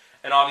that,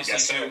 and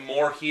obviously do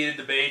more heated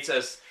debates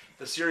as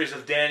the series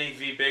of Danny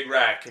v. Big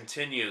Rat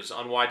continues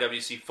on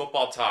YWC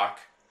Football Talk.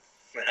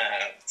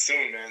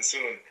 Soon, man,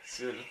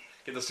 soon.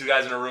 Get those two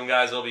guys in a room,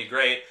 guys. It'll be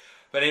great.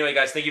 But anyway,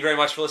 guys, thank you very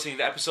much for listening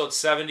to episode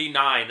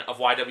 79 of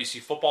YWC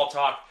Football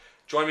Talk.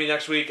 Join me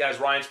next week as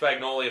Ryan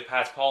Spagnoli of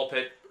Pat's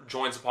Pulpit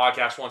joins the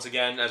podcast once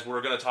again as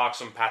we're going to talk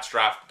some Pat's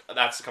Draft.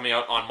 That's coming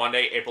out on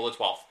Monday, April the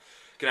 12th.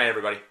 Good night,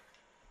 everybody.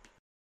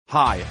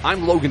 Hi,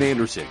 I'm Logan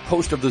Anderson,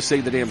 host of the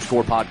Say the Damn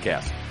Score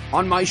podcast.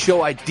 On my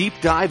show, I deep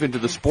dive into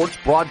the sports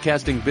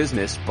broadcasting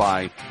business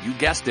by, you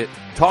guessed it,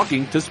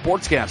 talking to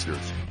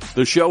sportscasters.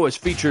 The show has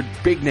featured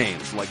big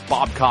names like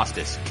Bob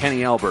Costas,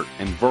 Kenny Albert,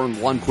 and Vern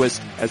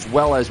Lundquist, as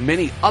well as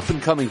many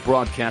up-and-coming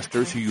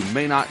broadcasters who you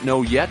may not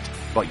know yet,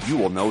 but you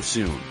will know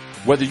soon.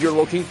 Whether you're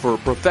looking for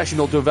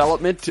professional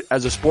development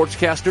as a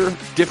sportscaster,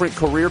 different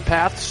career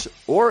paths,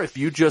 or if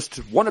you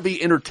just want to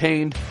be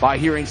entertained by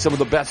hearing some of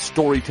the best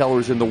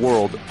storytellers in the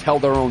world tell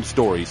their own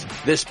stories,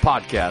 this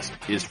podcast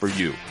is for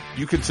you.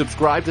 You can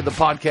subscribe to the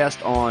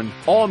podcast on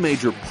all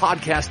major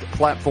podcast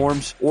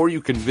platforms, or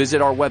you can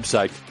visit our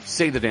website,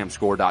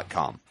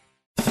 saythedamnscore.com.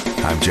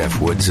 I'm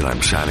Jeff Woods, and I'm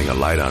shining a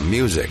light on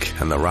music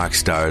and the rock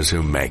stars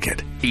who make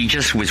it. He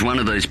just was one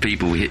of those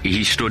people.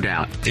 He stood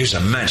out. He was a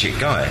magic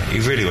guy. He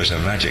really was a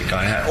magic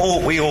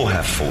guy. We all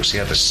have faults. He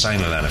had the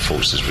same amount of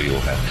faults as we all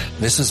have.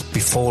 This was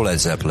before Led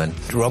Zeppelin.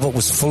 Robert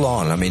was full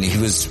on. I mean, he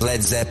was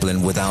Led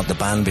Zeppelin without the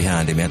band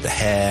behind him. He had the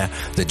hair,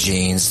 the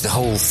jeans, the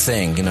whole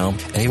thing, you know.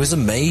 And he was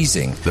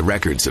amazing. The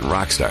Records and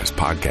Rockstars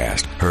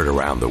podcast, heard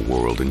around the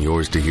world and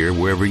yours to hear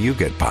wherever you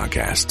get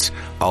podcasts.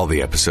 All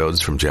the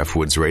episodes from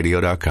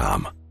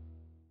JeffWoodsRadio.com.